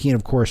Europe, looking at,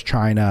 of course,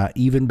 China,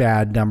 even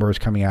bad numbers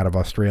coming out of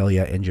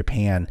Australia and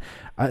Japan.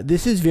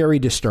 This is very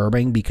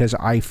disturbing because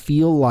I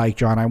feel like,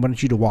 John, I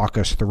wanted you to walk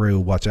us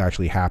through what's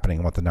actually happening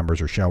and what the numbers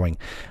are showing.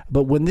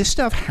 But when this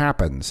stuff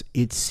happens,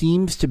 it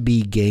seems to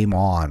be game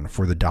on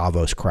for the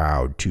Davos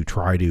crowd to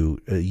try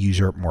to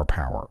usurp more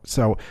power.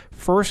 So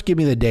first, give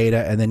me the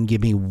data and then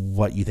give me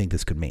what you think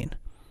this could mean.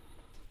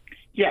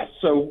 Yes.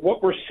 So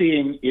what we're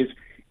seeing is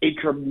a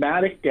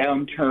dramatic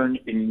downturn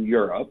in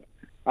Europe.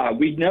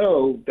 We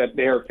know that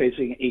they are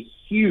facing a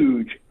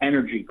huge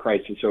energy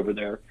crisis over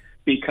there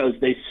because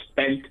they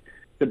spent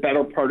the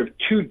better part of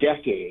 2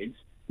 decades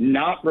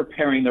not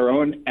repairing their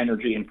own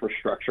energy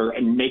infrastructure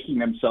and making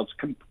themselves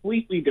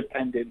completely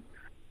dependent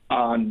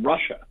on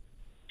Russia.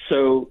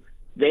 So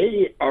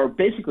they are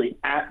basically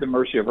at the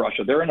mercy of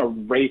Russia. They're in a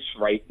race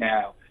right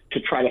now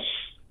to try to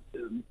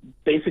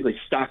basically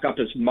stock up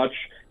as much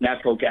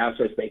natural gas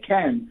as they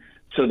can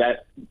so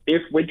that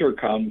if winter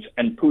comes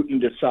and Putin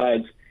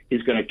decides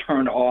he's going to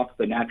turn off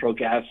the natural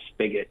gas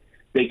spigot,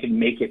 they can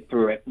make it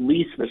through at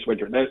least this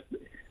winter.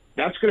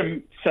 That's going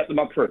to set them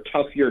up for a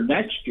tough year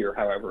next year,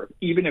 however,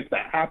 even if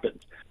that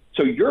happens.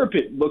 So Europe,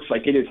 it looks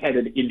like it is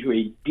headed into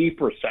a deep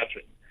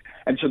recession.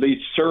 And so these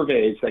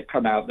surveys that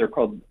come out, they're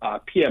called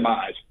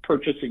PMIs,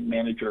 Purchasing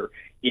Manager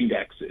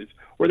Indexes,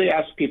 where they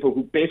ask people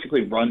who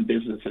basically run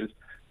businesses,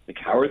 like,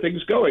 how are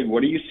things going?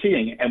 What are you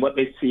seeing? And what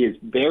they see is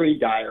very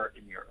dire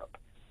in Europe.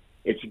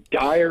 It's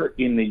dire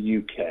in the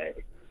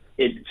UK.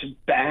 It's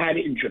bad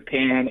in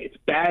Japan. It's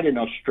bad in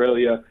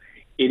Australia.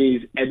 It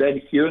is, and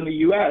then here in the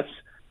U.S.,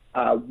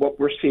 what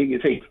we're seeing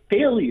is a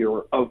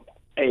failure of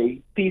a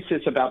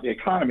thesis about the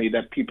economy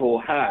that people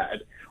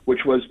had,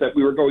 which was that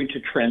we were going to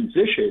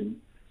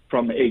transition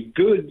from a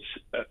goods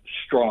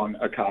strong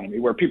economy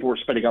where people were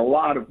spending a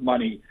lot of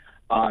money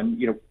on,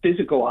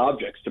 physical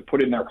objects to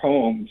put in their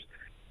homes.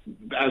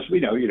 As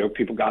we know,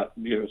 people got,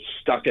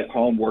 stuck at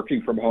home,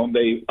 working from home.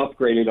 They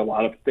upgraded a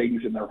lot of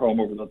things in their home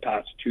over the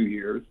past 2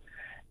 years,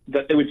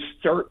 that they would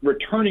start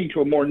returning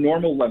to a more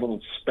normal level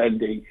of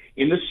spending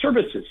in the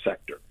services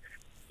sector.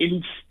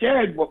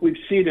 Instead, what we've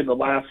seen in the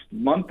last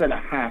month and a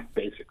half,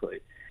 basically,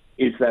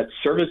 is that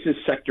services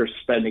sector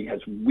spending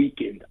has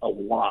weakened a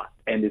lot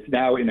and is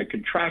now in a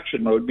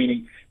contraction mode,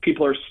 meaning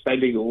people are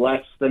spending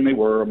less than they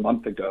were a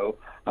month ago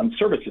on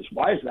services.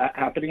 Why is that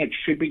happening? It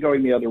should be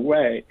going the other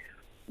way.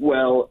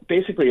 Well,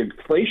 basically,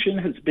 inflation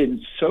has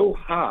been so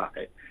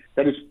high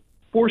that it's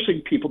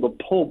forcing people to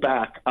pull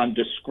back on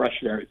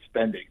discretionary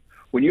spending.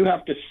 When you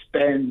have to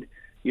spend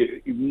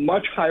a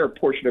much higher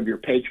portion of your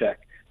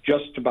paycheck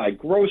just to buy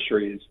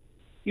groceries,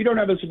 you don't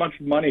have as much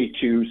money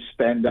to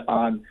spend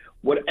on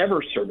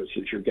whatever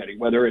services you're getting,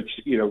 whether it's,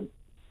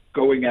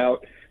 going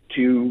out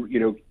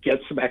to, get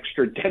some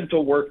extra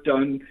dental work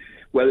done,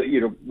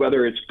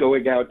 whether it's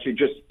going out to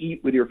just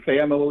eat with your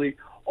family.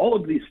 All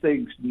of these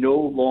things no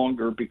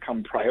longer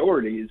become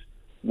priorities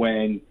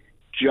when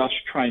just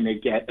trying to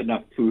get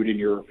enough food in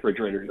your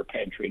refrigerator, your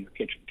pantry, and your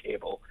kitchen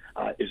table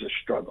is a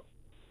struggle.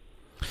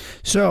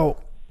 So,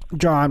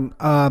 John,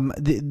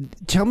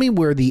 tell me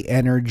where the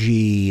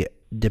energy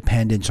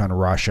dependence on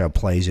Russia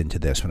plays into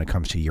this when it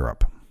comes to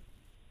Europe.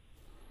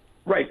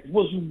 Right.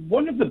 Well,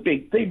 one of the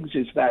big things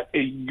is that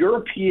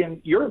Europe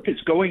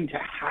is going to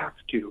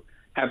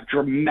have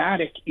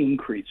dramatic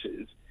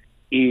increases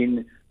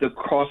in the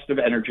cost of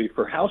energy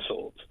for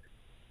households.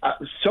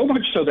 So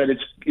much so that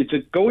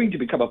it's going to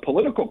become a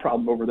political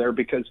problem over there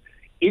because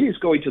it is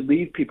going to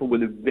leave people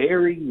with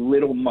very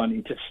little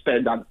money to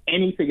spend on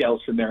anything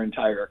else in their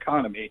entire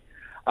economy.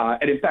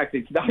 And in fact,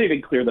 it's not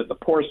even clear that the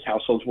poorest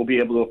households will be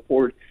able to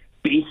afford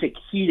basic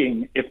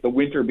heating if the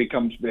winter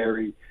becomes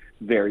very,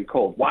 very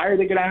cold. Why are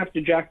they going to have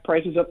to jack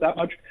prices up that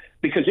much?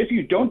 Because if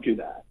you don't do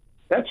that,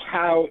 that's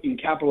how in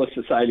capitalist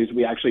societies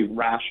we actually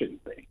ration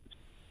things,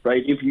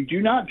 right? If you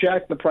do not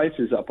jack the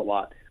prices up a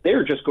lot, they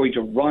are just going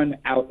to run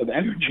out of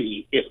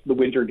energy if the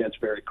winter gets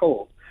very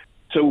cold.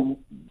 So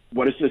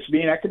what does this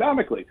mean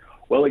economically?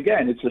 Well,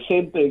 again, it's the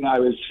same thing I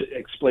was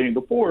explaining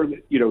before.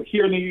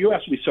 Here in the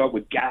U.S., we saw it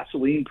with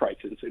gasoline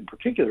prices in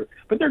particular,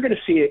 but they're going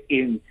to see it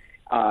in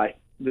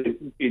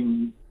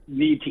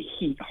need to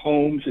heat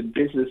homes and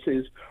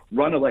businesses,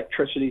 run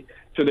electricity.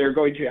 So they're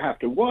going to have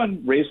to,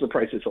 one, raise the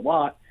prices a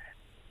lot.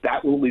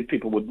 That will leave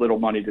people with little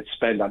money to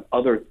spend on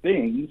other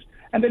things.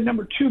 And then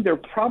number two, they're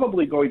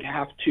probably going to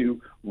have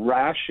to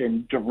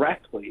ration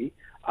directly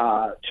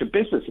to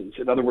businesses.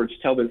 In other words,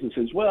 tell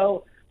businesses,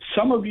 well,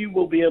 some of you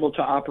will be able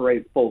to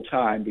operate full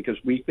time because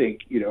we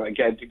think,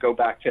 again, to go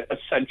back to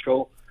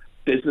essential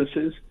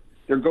businesses,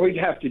 they're going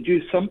to have to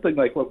do something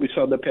like what we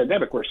saw in the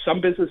pandemic, where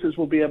some businesses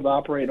will be able to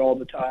operate all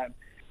the time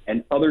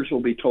and others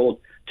will be told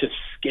to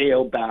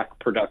scale back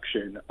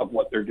production of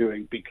what they're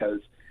doing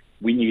because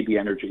we need the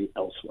energy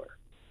elsewhere.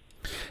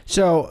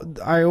 So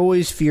I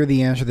always fear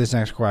the answer to this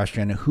next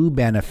question. Who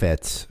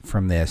benefits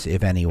from this,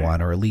 if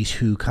anyone, or at least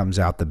who comes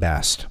out the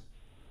best?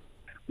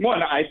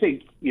 One, I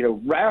think,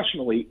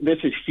 rationally, this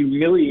is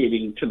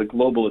humiliating to the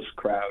globalist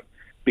crowd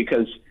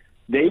because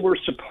they were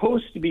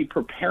supposed to be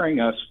preparing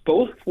us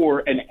both for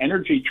an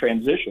energy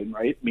transition,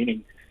 right?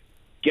 Meaning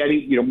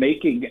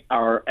making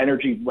our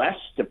energy less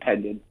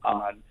dependent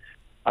on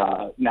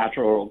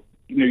natural,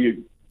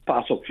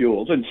 fossil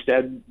fuels.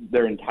 Instead,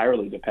 they're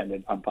entirely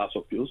dependent on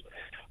fossil fuels.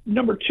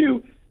 Number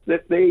two,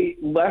 that they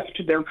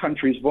left their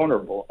countries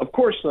vulnerable. Of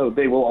course, though,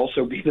 they will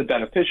also be the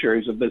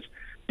beneficiaries of this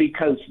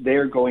because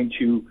they're going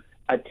to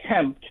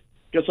attempt,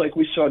 just like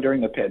we saw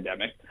during the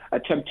pandemic,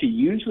 attempt to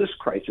use this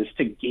crisis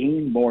to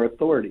gain more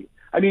authority.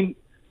 I mean,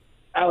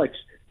 Alex,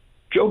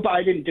 Joe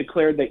Biden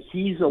declared that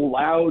he's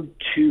allowed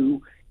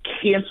to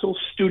cancel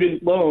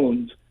student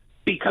loans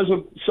because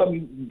of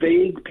some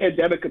vague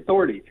pandemic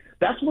authority.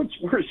 That's what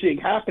we're seeing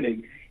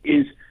happening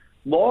is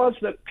laws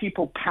that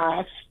people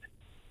passed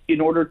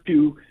in order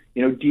to,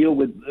 deal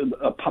with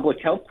a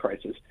public health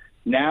crisis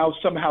now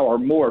somehow are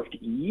morphed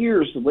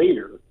years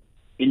later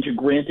into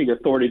granting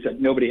authorities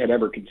that nobody had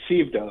ever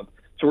conceived of.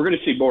 So we're going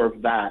to see more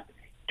of that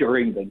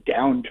during the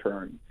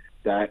downturn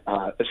that,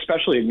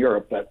 especially in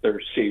Europe, that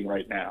they're seeing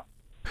right now.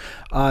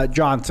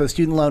 John, so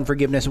student loan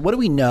forgiveness, what do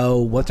we know?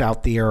 What's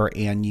out there?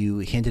 And you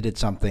hinted at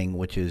something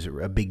which is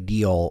a big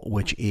deal,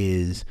 which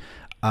is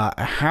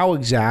how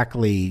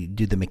exactly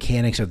do the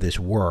mechanics of this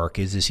work?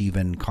 Is this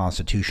even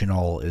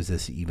constitutional? Is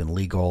this even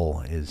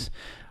legal?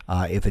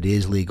 If it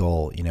is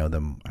legal,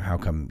 then how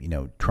come,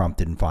 Trump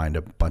didn't find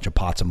a bunch of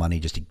pots of money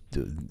just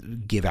to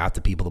give out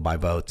to people to buy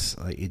votes?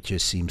 It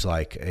just seems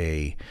like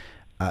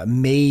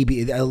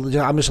maybe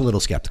I'm just a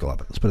little skeptical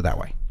of it. Let's put it that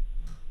way.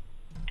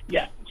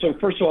 Yeah. So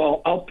first of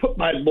all, I'll put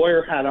my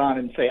lawyer hat on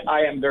and say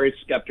I am very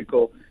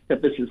skeptical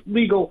that this is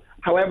legal.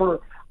 However,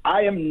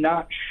 I am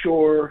not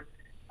sure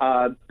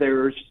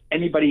there's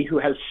anybody who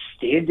has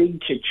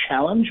standing to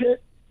challenge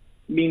it,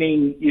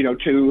 meaning,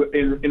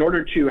 in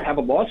order to have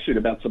a lawsuit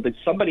about something,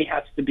 somebody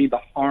has to be the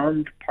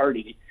harmed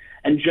party.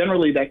 And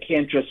generally that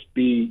can't just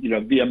be,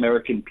 the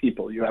American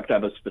people. You have to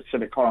have a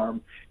specific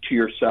harm to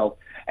yourself.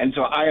 And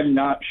so I am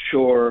not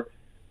sure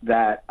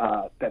that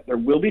there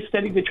will be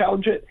standing to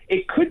challenge it.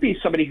 It could be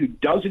somebody who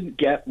doesn't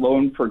get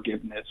loan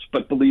forgiveness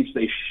but believes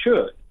they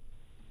should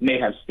may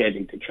have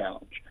standing to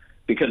challenge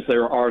because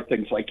there are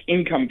things like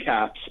income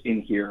caps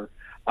in here.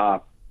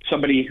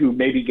 Somebody who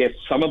maybe gets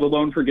some of the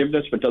loan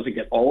forgiveness but doesn't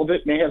get all of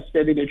it may have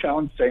standing to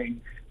challenge,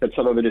 saying that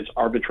some of it is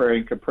arbitrary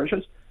and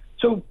capricious.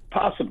 So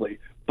possibly,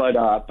 but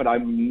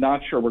I'm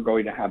not sure we're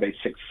going to have a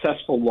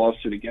successful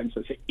lawsuit against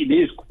this. It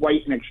is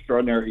quite an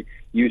extraordinary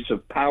use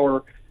of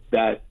power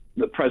that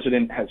the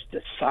president has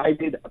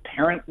decided,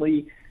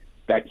 apparently,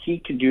 that he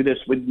can do this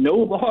with no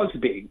laws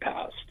being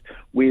passed,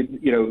 with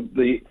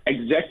the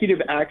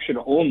executive action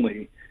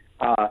only,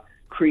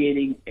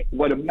 creating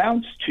what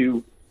amounts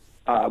to.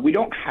 We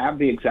don't have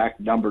the exact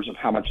numbers of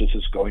how much this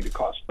is going to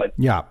cost, but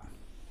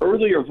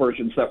earlier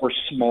versions that were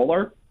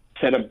smaller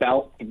said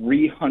about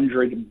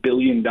 $300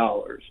 billion.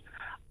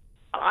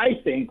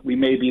 I think we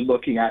may be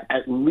looking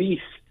at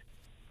least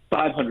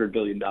 $500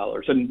 billion.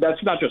 And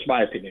that's not just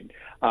my opinion.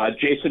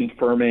 Jason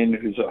Furman,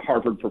 who's a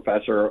Harvard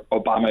professor,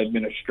 Obama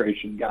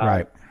administration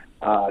guy,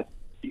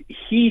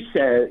 he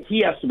said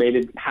he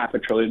estimated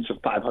 $500 billion, so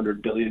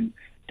 $500 billion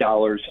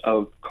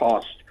of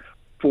cost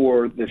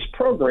for this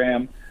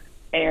program.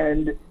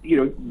 And,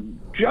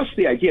 just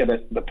the idea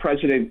that the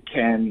president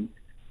can,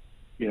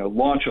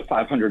 launch a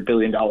 $500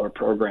 billion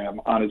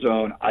program on his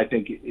own, I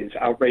think is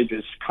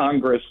outrageous.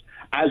 Congress,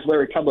 as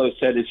Larry Kudlow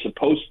said, is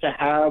supposed to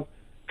have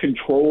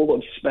control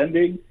of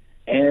spending,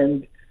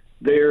 and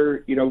they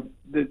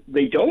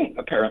don't,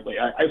 apparently.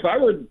 If I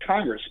were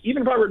Congress,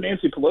 even if I were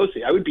Nancy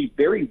Pelosi, I would be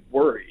very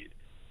worried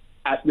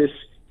at this,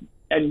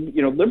 and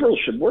liberals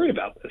should worry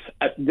about this,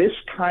 at this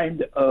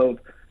kind of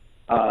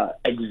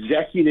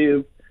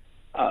executive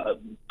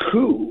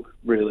coup,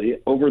 really,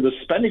 over the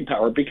spending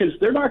power, because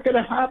they're not going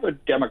to have a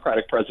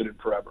Democratic president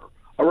forever.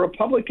 A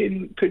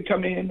Republican could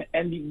come in,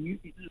 and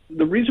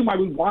the reason why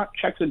we want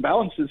checks and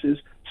balances is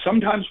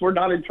sometimes we're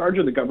not in charge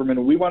of the government,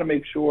 and we want to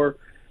make sure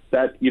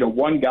that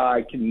one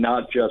guy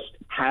cannot just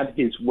have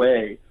his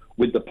way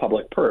with the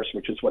public purse,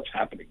 which is what's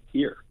happening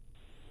here.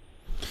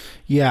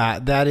 Yeah,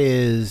 that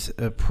is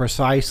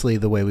precisely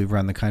the way we've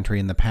run the country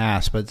in the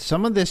past. But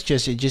some of this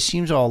it just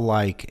seems all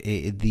like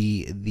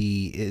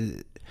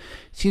it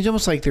seems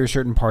almost like there are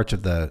certain parts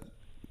of the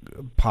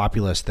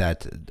populace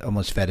that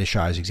almost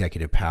fetishize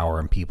executive power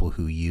and people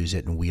who use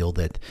it and wield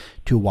it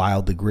to a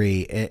wild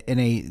degree. In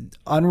a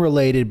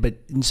unrelated, but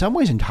in some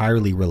ways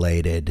entirely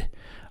related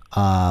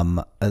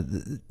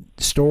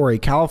story,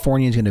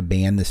 California is going to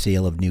ban the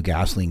sale of new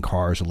gasoline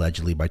cars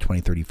allegedly by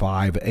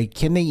 2035.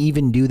 Can they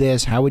even do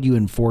this? How would you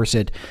enforce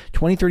it?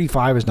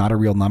 2035 is not a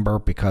real number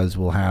because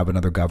we'll have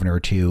another governor or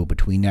two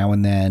between now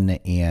and then,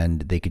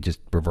 and they could just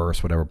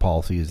reverse whatever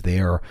policy is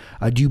there.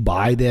 Do you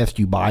buy this?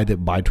 Do you buy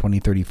that by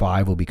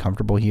 2035 we'll be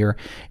comfortable here?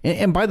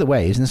 And by the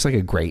way, isn't this like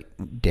a great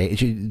day?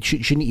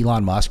 Shouldn't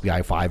Elon Musk be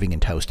high-fiving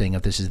and toasting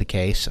if this is the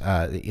case?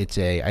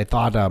 I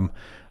thought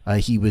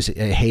he was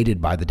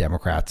hated by the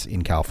Democrats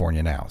in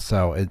California now.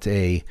 So what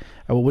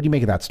do you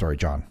make of that story,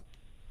 John?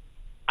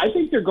 I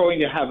think they're going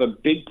to have a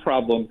big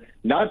problem,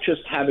 not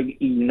just having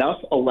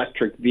enough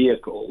electric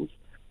vehicles,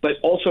 but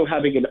also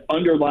having an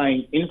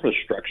underlying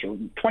infrastructure.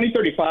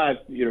 2035,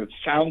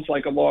 sounds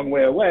like a long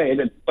way away,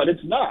 but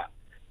it's not.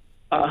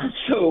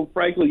 So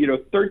frankly,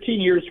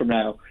 13 years from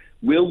now,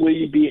 will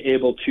we be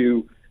able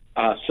to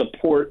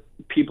support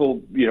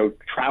people,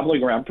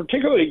 traveling around,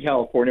 particularly in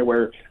California,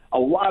 where a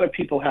lot of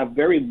people have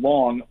very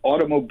long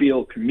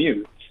automobile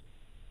commutes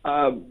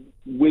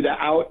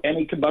without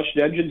any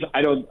combustion engines?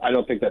 I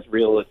don't think that's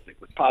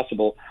realistically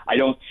possible. I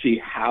don't see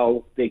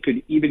how they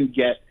could even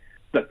get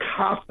the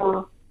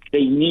copper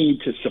they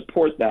need to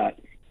support that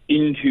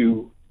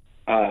into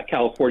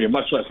California,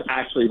 much less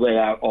actually lay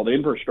out all the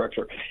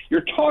infrastructure.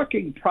 You're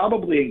talking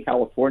probably in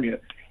California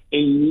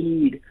a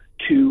need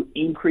to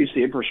increase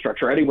the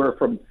infrastructure anywhere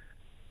from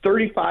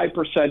 35%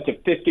 to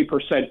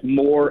 50%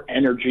 more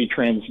energy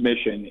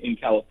transmission in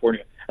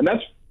California. And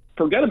that's,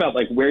 forget about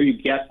like where you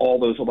get all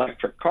those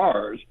electric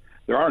cars.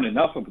 There aren't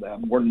enough of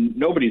them.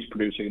 Nobody's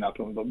producing enough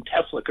of them.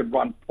 Tesla could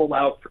run full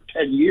out for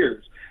 10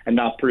 years and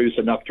not produce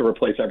enough to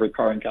replace every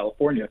car in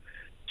California.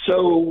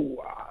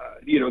 So,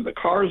 the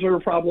cars are a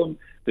problem.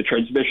 The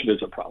transmission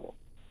is a problem.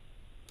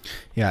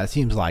 Yeah, it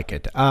seems like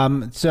it.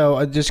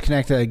 So just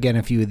connect again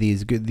a few of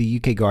these.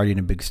 The UK Guardian,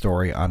 a big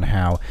story on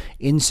how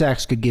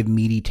insects could give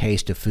meaty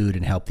taste to food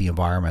and help the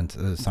environment,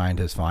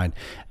 scientists find.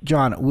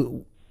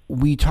 John,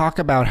 we talk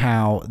about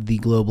how the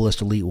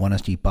globalist elite want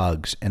us to eat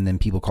bugs, and then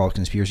people call it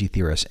conspiracy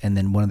theorists, and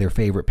then one of their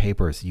favorite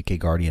papers, the UK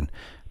Guardian,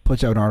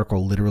 puts out an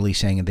article literally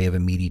saying that they have a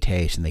meaty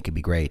taste and they could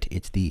be great.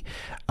 It's the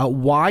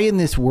why in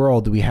this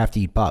world do we have to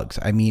eat bugs?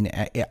 I mean,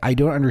 I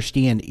don't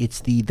understand. It's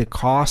the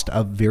cost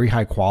of very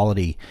high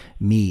quality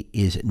meat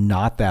is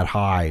not that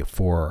high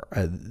for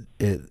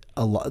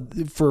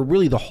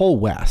really the whole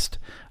West.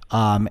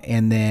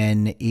 And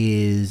then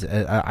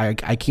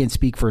I can't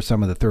speak for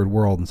some of the third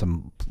world and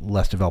some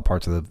less developed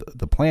parts of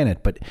the planet,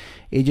 but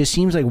it just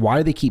seems like, why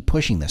do they keep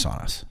pushing this on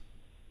us?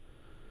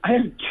 I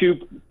have two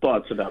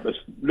thoughts about this.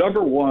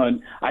 Number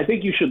one, I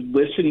think you should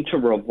listen to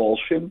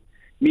revulsion,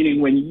 meaning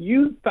when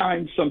you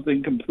find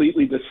something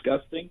completely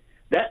disgusting,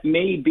 that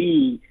may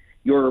be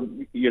your,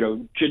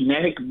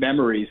 genetic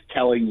memories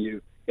telling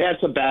you, yeah,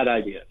 it's a bad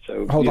idea.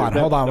 So hold on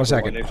one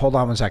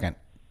second.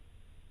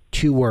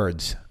 2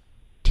 words: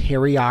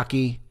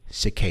 teriyaki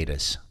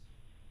cicadas.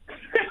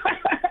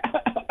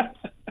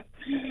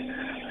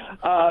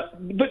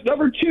 But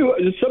number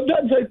two,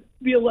 sometimes I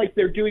feel like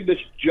they're doing this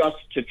just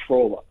to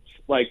troll us.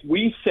 Like,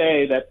 we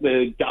say that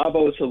the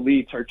Davos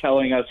elites are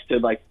telling us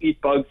to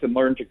eat bugs and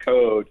learn to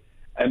code,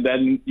 and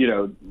then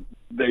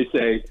they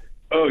say,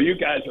 "Oh, you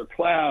guys are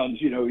clowns,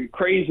 you're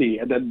crazy,"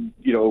 and then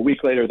a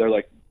week later they're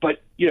like,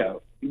 "But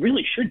you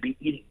really should be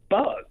eating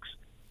bugs."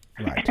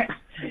 Right.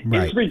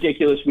 It's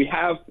ridiculous. We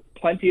have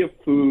plenty of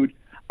food.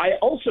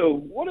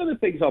 One of the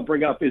things I'll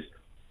bring up is,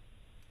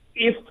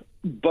 if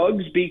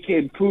bugs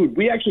became food,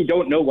 we actually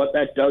don't know what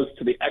that does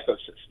to the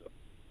ecosystem.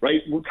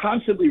 Right? We're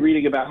constantly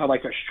reading about how a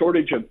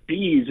shortage of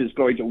bees is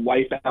going to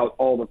wipe out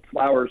all the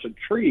flowers and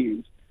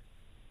trees.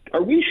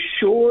 Are we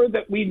sure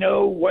that we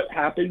know what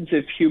happens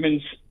if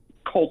humans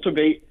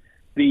cultivate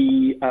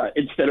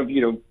instead of,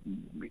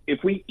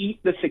 if we eat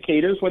the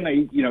cicadas when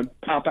they,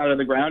 pop out of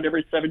the ground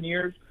every 7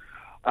 years?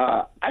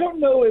 I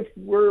don't know if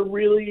we're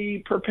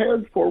really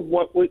prepared for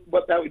what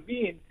that would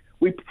mean.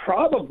 We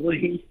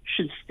probably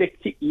should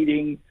stick to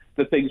eating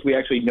the things we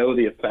actually know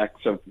the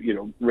effects of,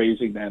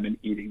 raising them and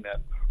eating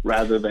them,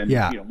 rather than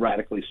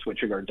radically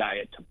switching our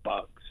diet to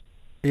bugs.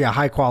 Yeah,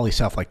 high quality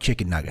stuff like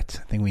chicken nuggets.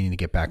 I think we need to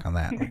get back on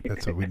that.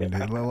 That's what we need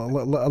to do. A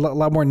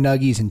lot more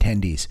nuggies and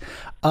tendies.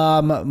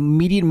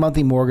 Median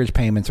monthly mortgage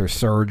payments are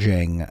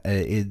surging.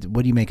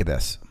 What do you make of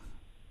this?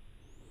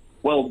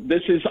 Well,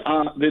 this is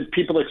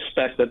people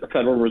expect that the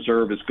Federal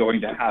Reserve is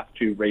going to have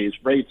to raise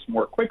rates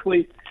more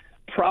quickly.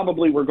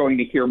 Probably we're going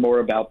to hear more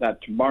about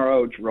that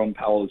tomorrow. Jerome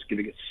Powell is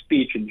giving a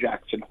speech in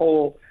Jackson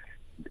Hole.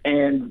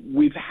 And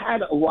we've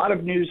had a lot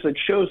of news that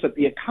shows that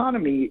the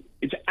economy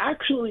is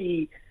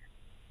actually,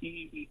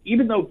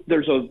 even though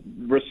there's a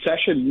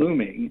recession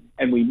looming,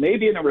 and we may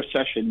be in a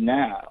recession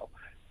now,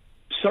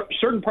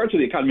 certain parts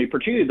of the economy,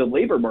 particularly the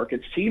labor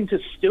market, seem to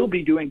still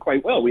be doing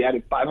quite well. We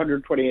added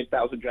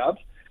 528,000 jobs.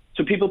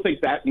 So people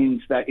think that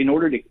means that in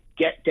order to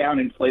get down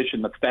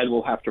inflation, the Fed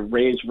will have to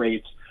raise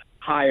rates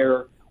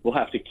higher. We'll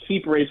have to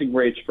keep raising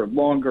rates for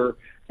longer.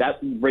 That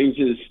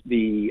raises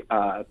the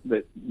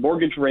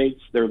mortgage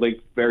rates. They're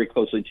linked very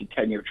closely to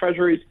 10-year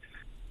treasuries.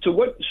 So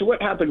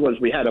what happened was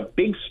we had a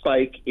big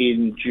spike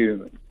in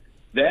June.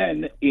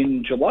 Then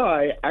in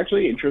July,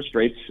 actually interest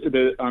rates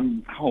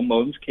on home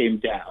loans came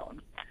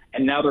down,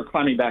 and now they're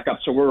climbing back up.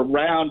 So we're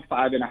around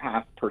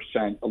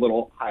 5.5%, a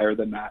little higher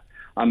than that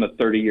on the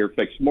 30-year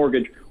fixed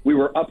mortgage. We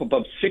were up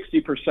above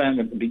 60%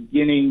 at the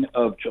beginning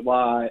of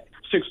July,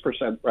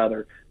 6%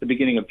 rather, the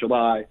beginning of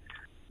July.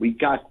 We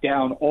got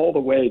down all the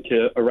way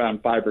to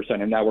around 5%,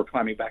 and now we're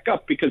climbing back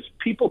up because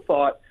people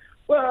thought,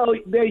 well,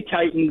 they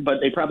tightened, but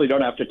they probably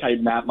don't have to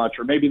tighten that much,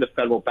 or maybe the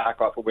Fed will back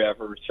off if we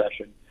have a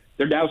recession.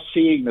 They're now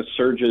seeing the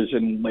surges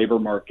in labor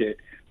market,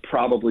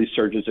 probably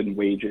surges in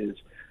wages.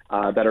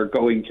 that are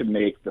going to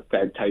make the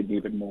Fed tighten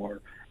even more.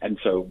 And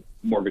so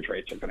mortgage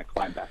rates are going to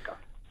climb back up.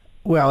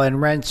 Well,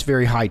 and rent's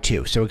very high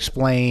too. So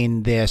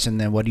explain this, and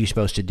then what are you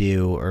supposed to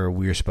do? Or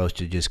we're supposed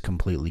to just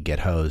completely get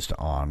hosed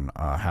on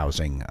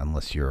housing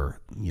unless you're,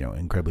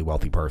 incredibly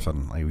wealthy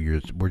person. Like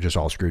we're just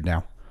all screwed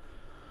now.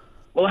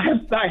 Well,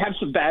 I have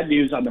some bad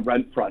news on the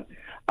rent front.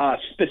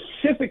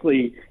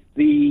 Specifically,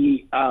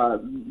 the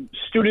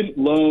student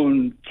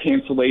loan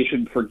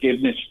cancellation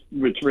forgiveness,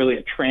 which is really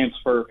a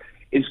transfer,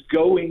 is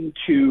going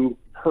to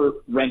hurt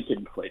rent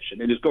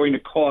inflation. It is going to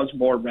cause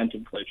more rent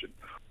inflation.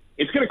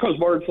 It's going to cause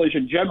more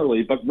inflation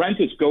generally, but rent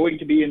is going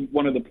to be in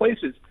one of the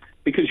places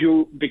because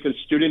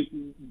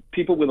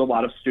people with a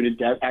lot of student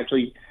debt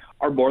actually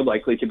are more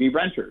likely to be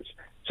renters.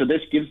 So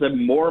this gives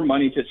them more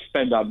money to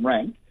spend on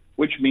rent,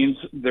 which means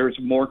there's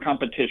more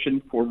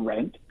competition for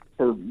rent,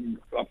 for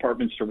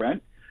apartments to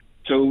rent.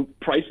 So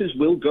prices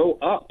will go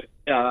up.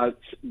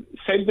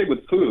 Same thing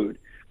with food.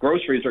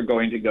 Groceries are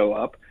going to go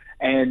up.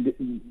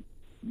 And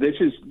this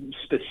is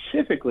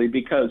specifically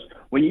because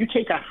when you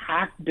take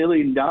 $500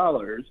 million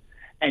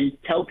and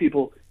tell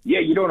people, yeah,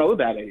 you don't owe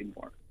that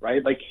anymore,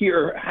 right? Like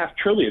here, $500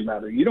 billion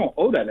rather, you don't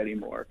owe that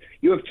anymore.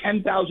 You have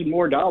 $10,000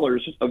 more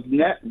of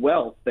net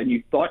wealth than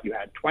you thought you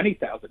had,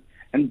 20,000.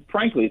 And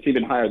frankly, it's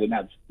even higher than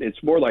that.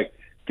 It's more like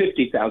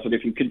 50,000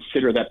 if you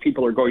consider that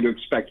people are going to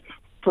expect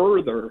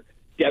further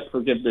debt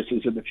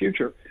forgivenesses in the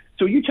future.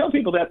 So you tell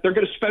people that they're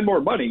going to spend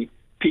more money,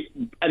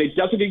 and it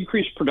doesn't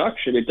increase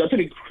production. It doesn't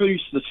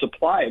increase the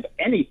supply of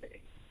anything.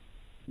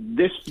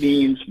 This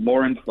means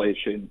more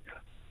inflation.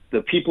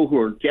 The people who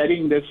are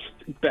getting this,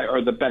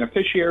 or the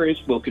beneficiaries,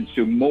 will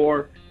consume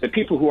more. The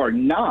people who are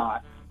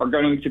not are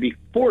going to be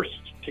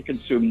forced to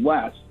consume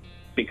less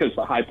because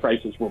the high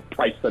prices will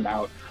price them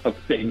out of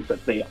things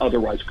that they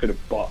otherwise could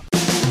have bought.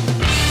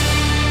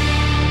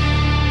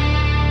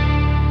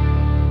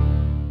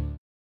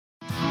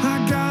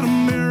 I got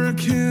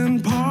American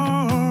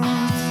parts.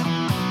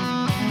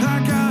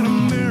 I got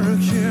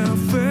American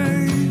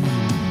faith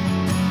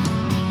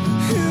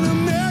in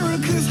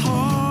America's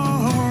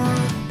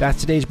heart. That's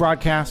today's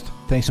broadcast.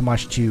 Thanks so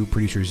much to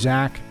producer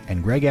Zach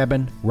and Greg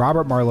Eben,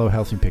 Robert Marlowe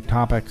helps me pick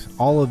topics,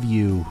 all of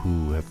you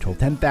who have told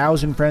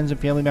 10,000 friends and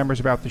family members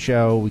about the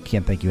show. We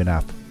can't thank you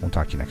enough. We'll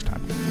talk to you next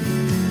time.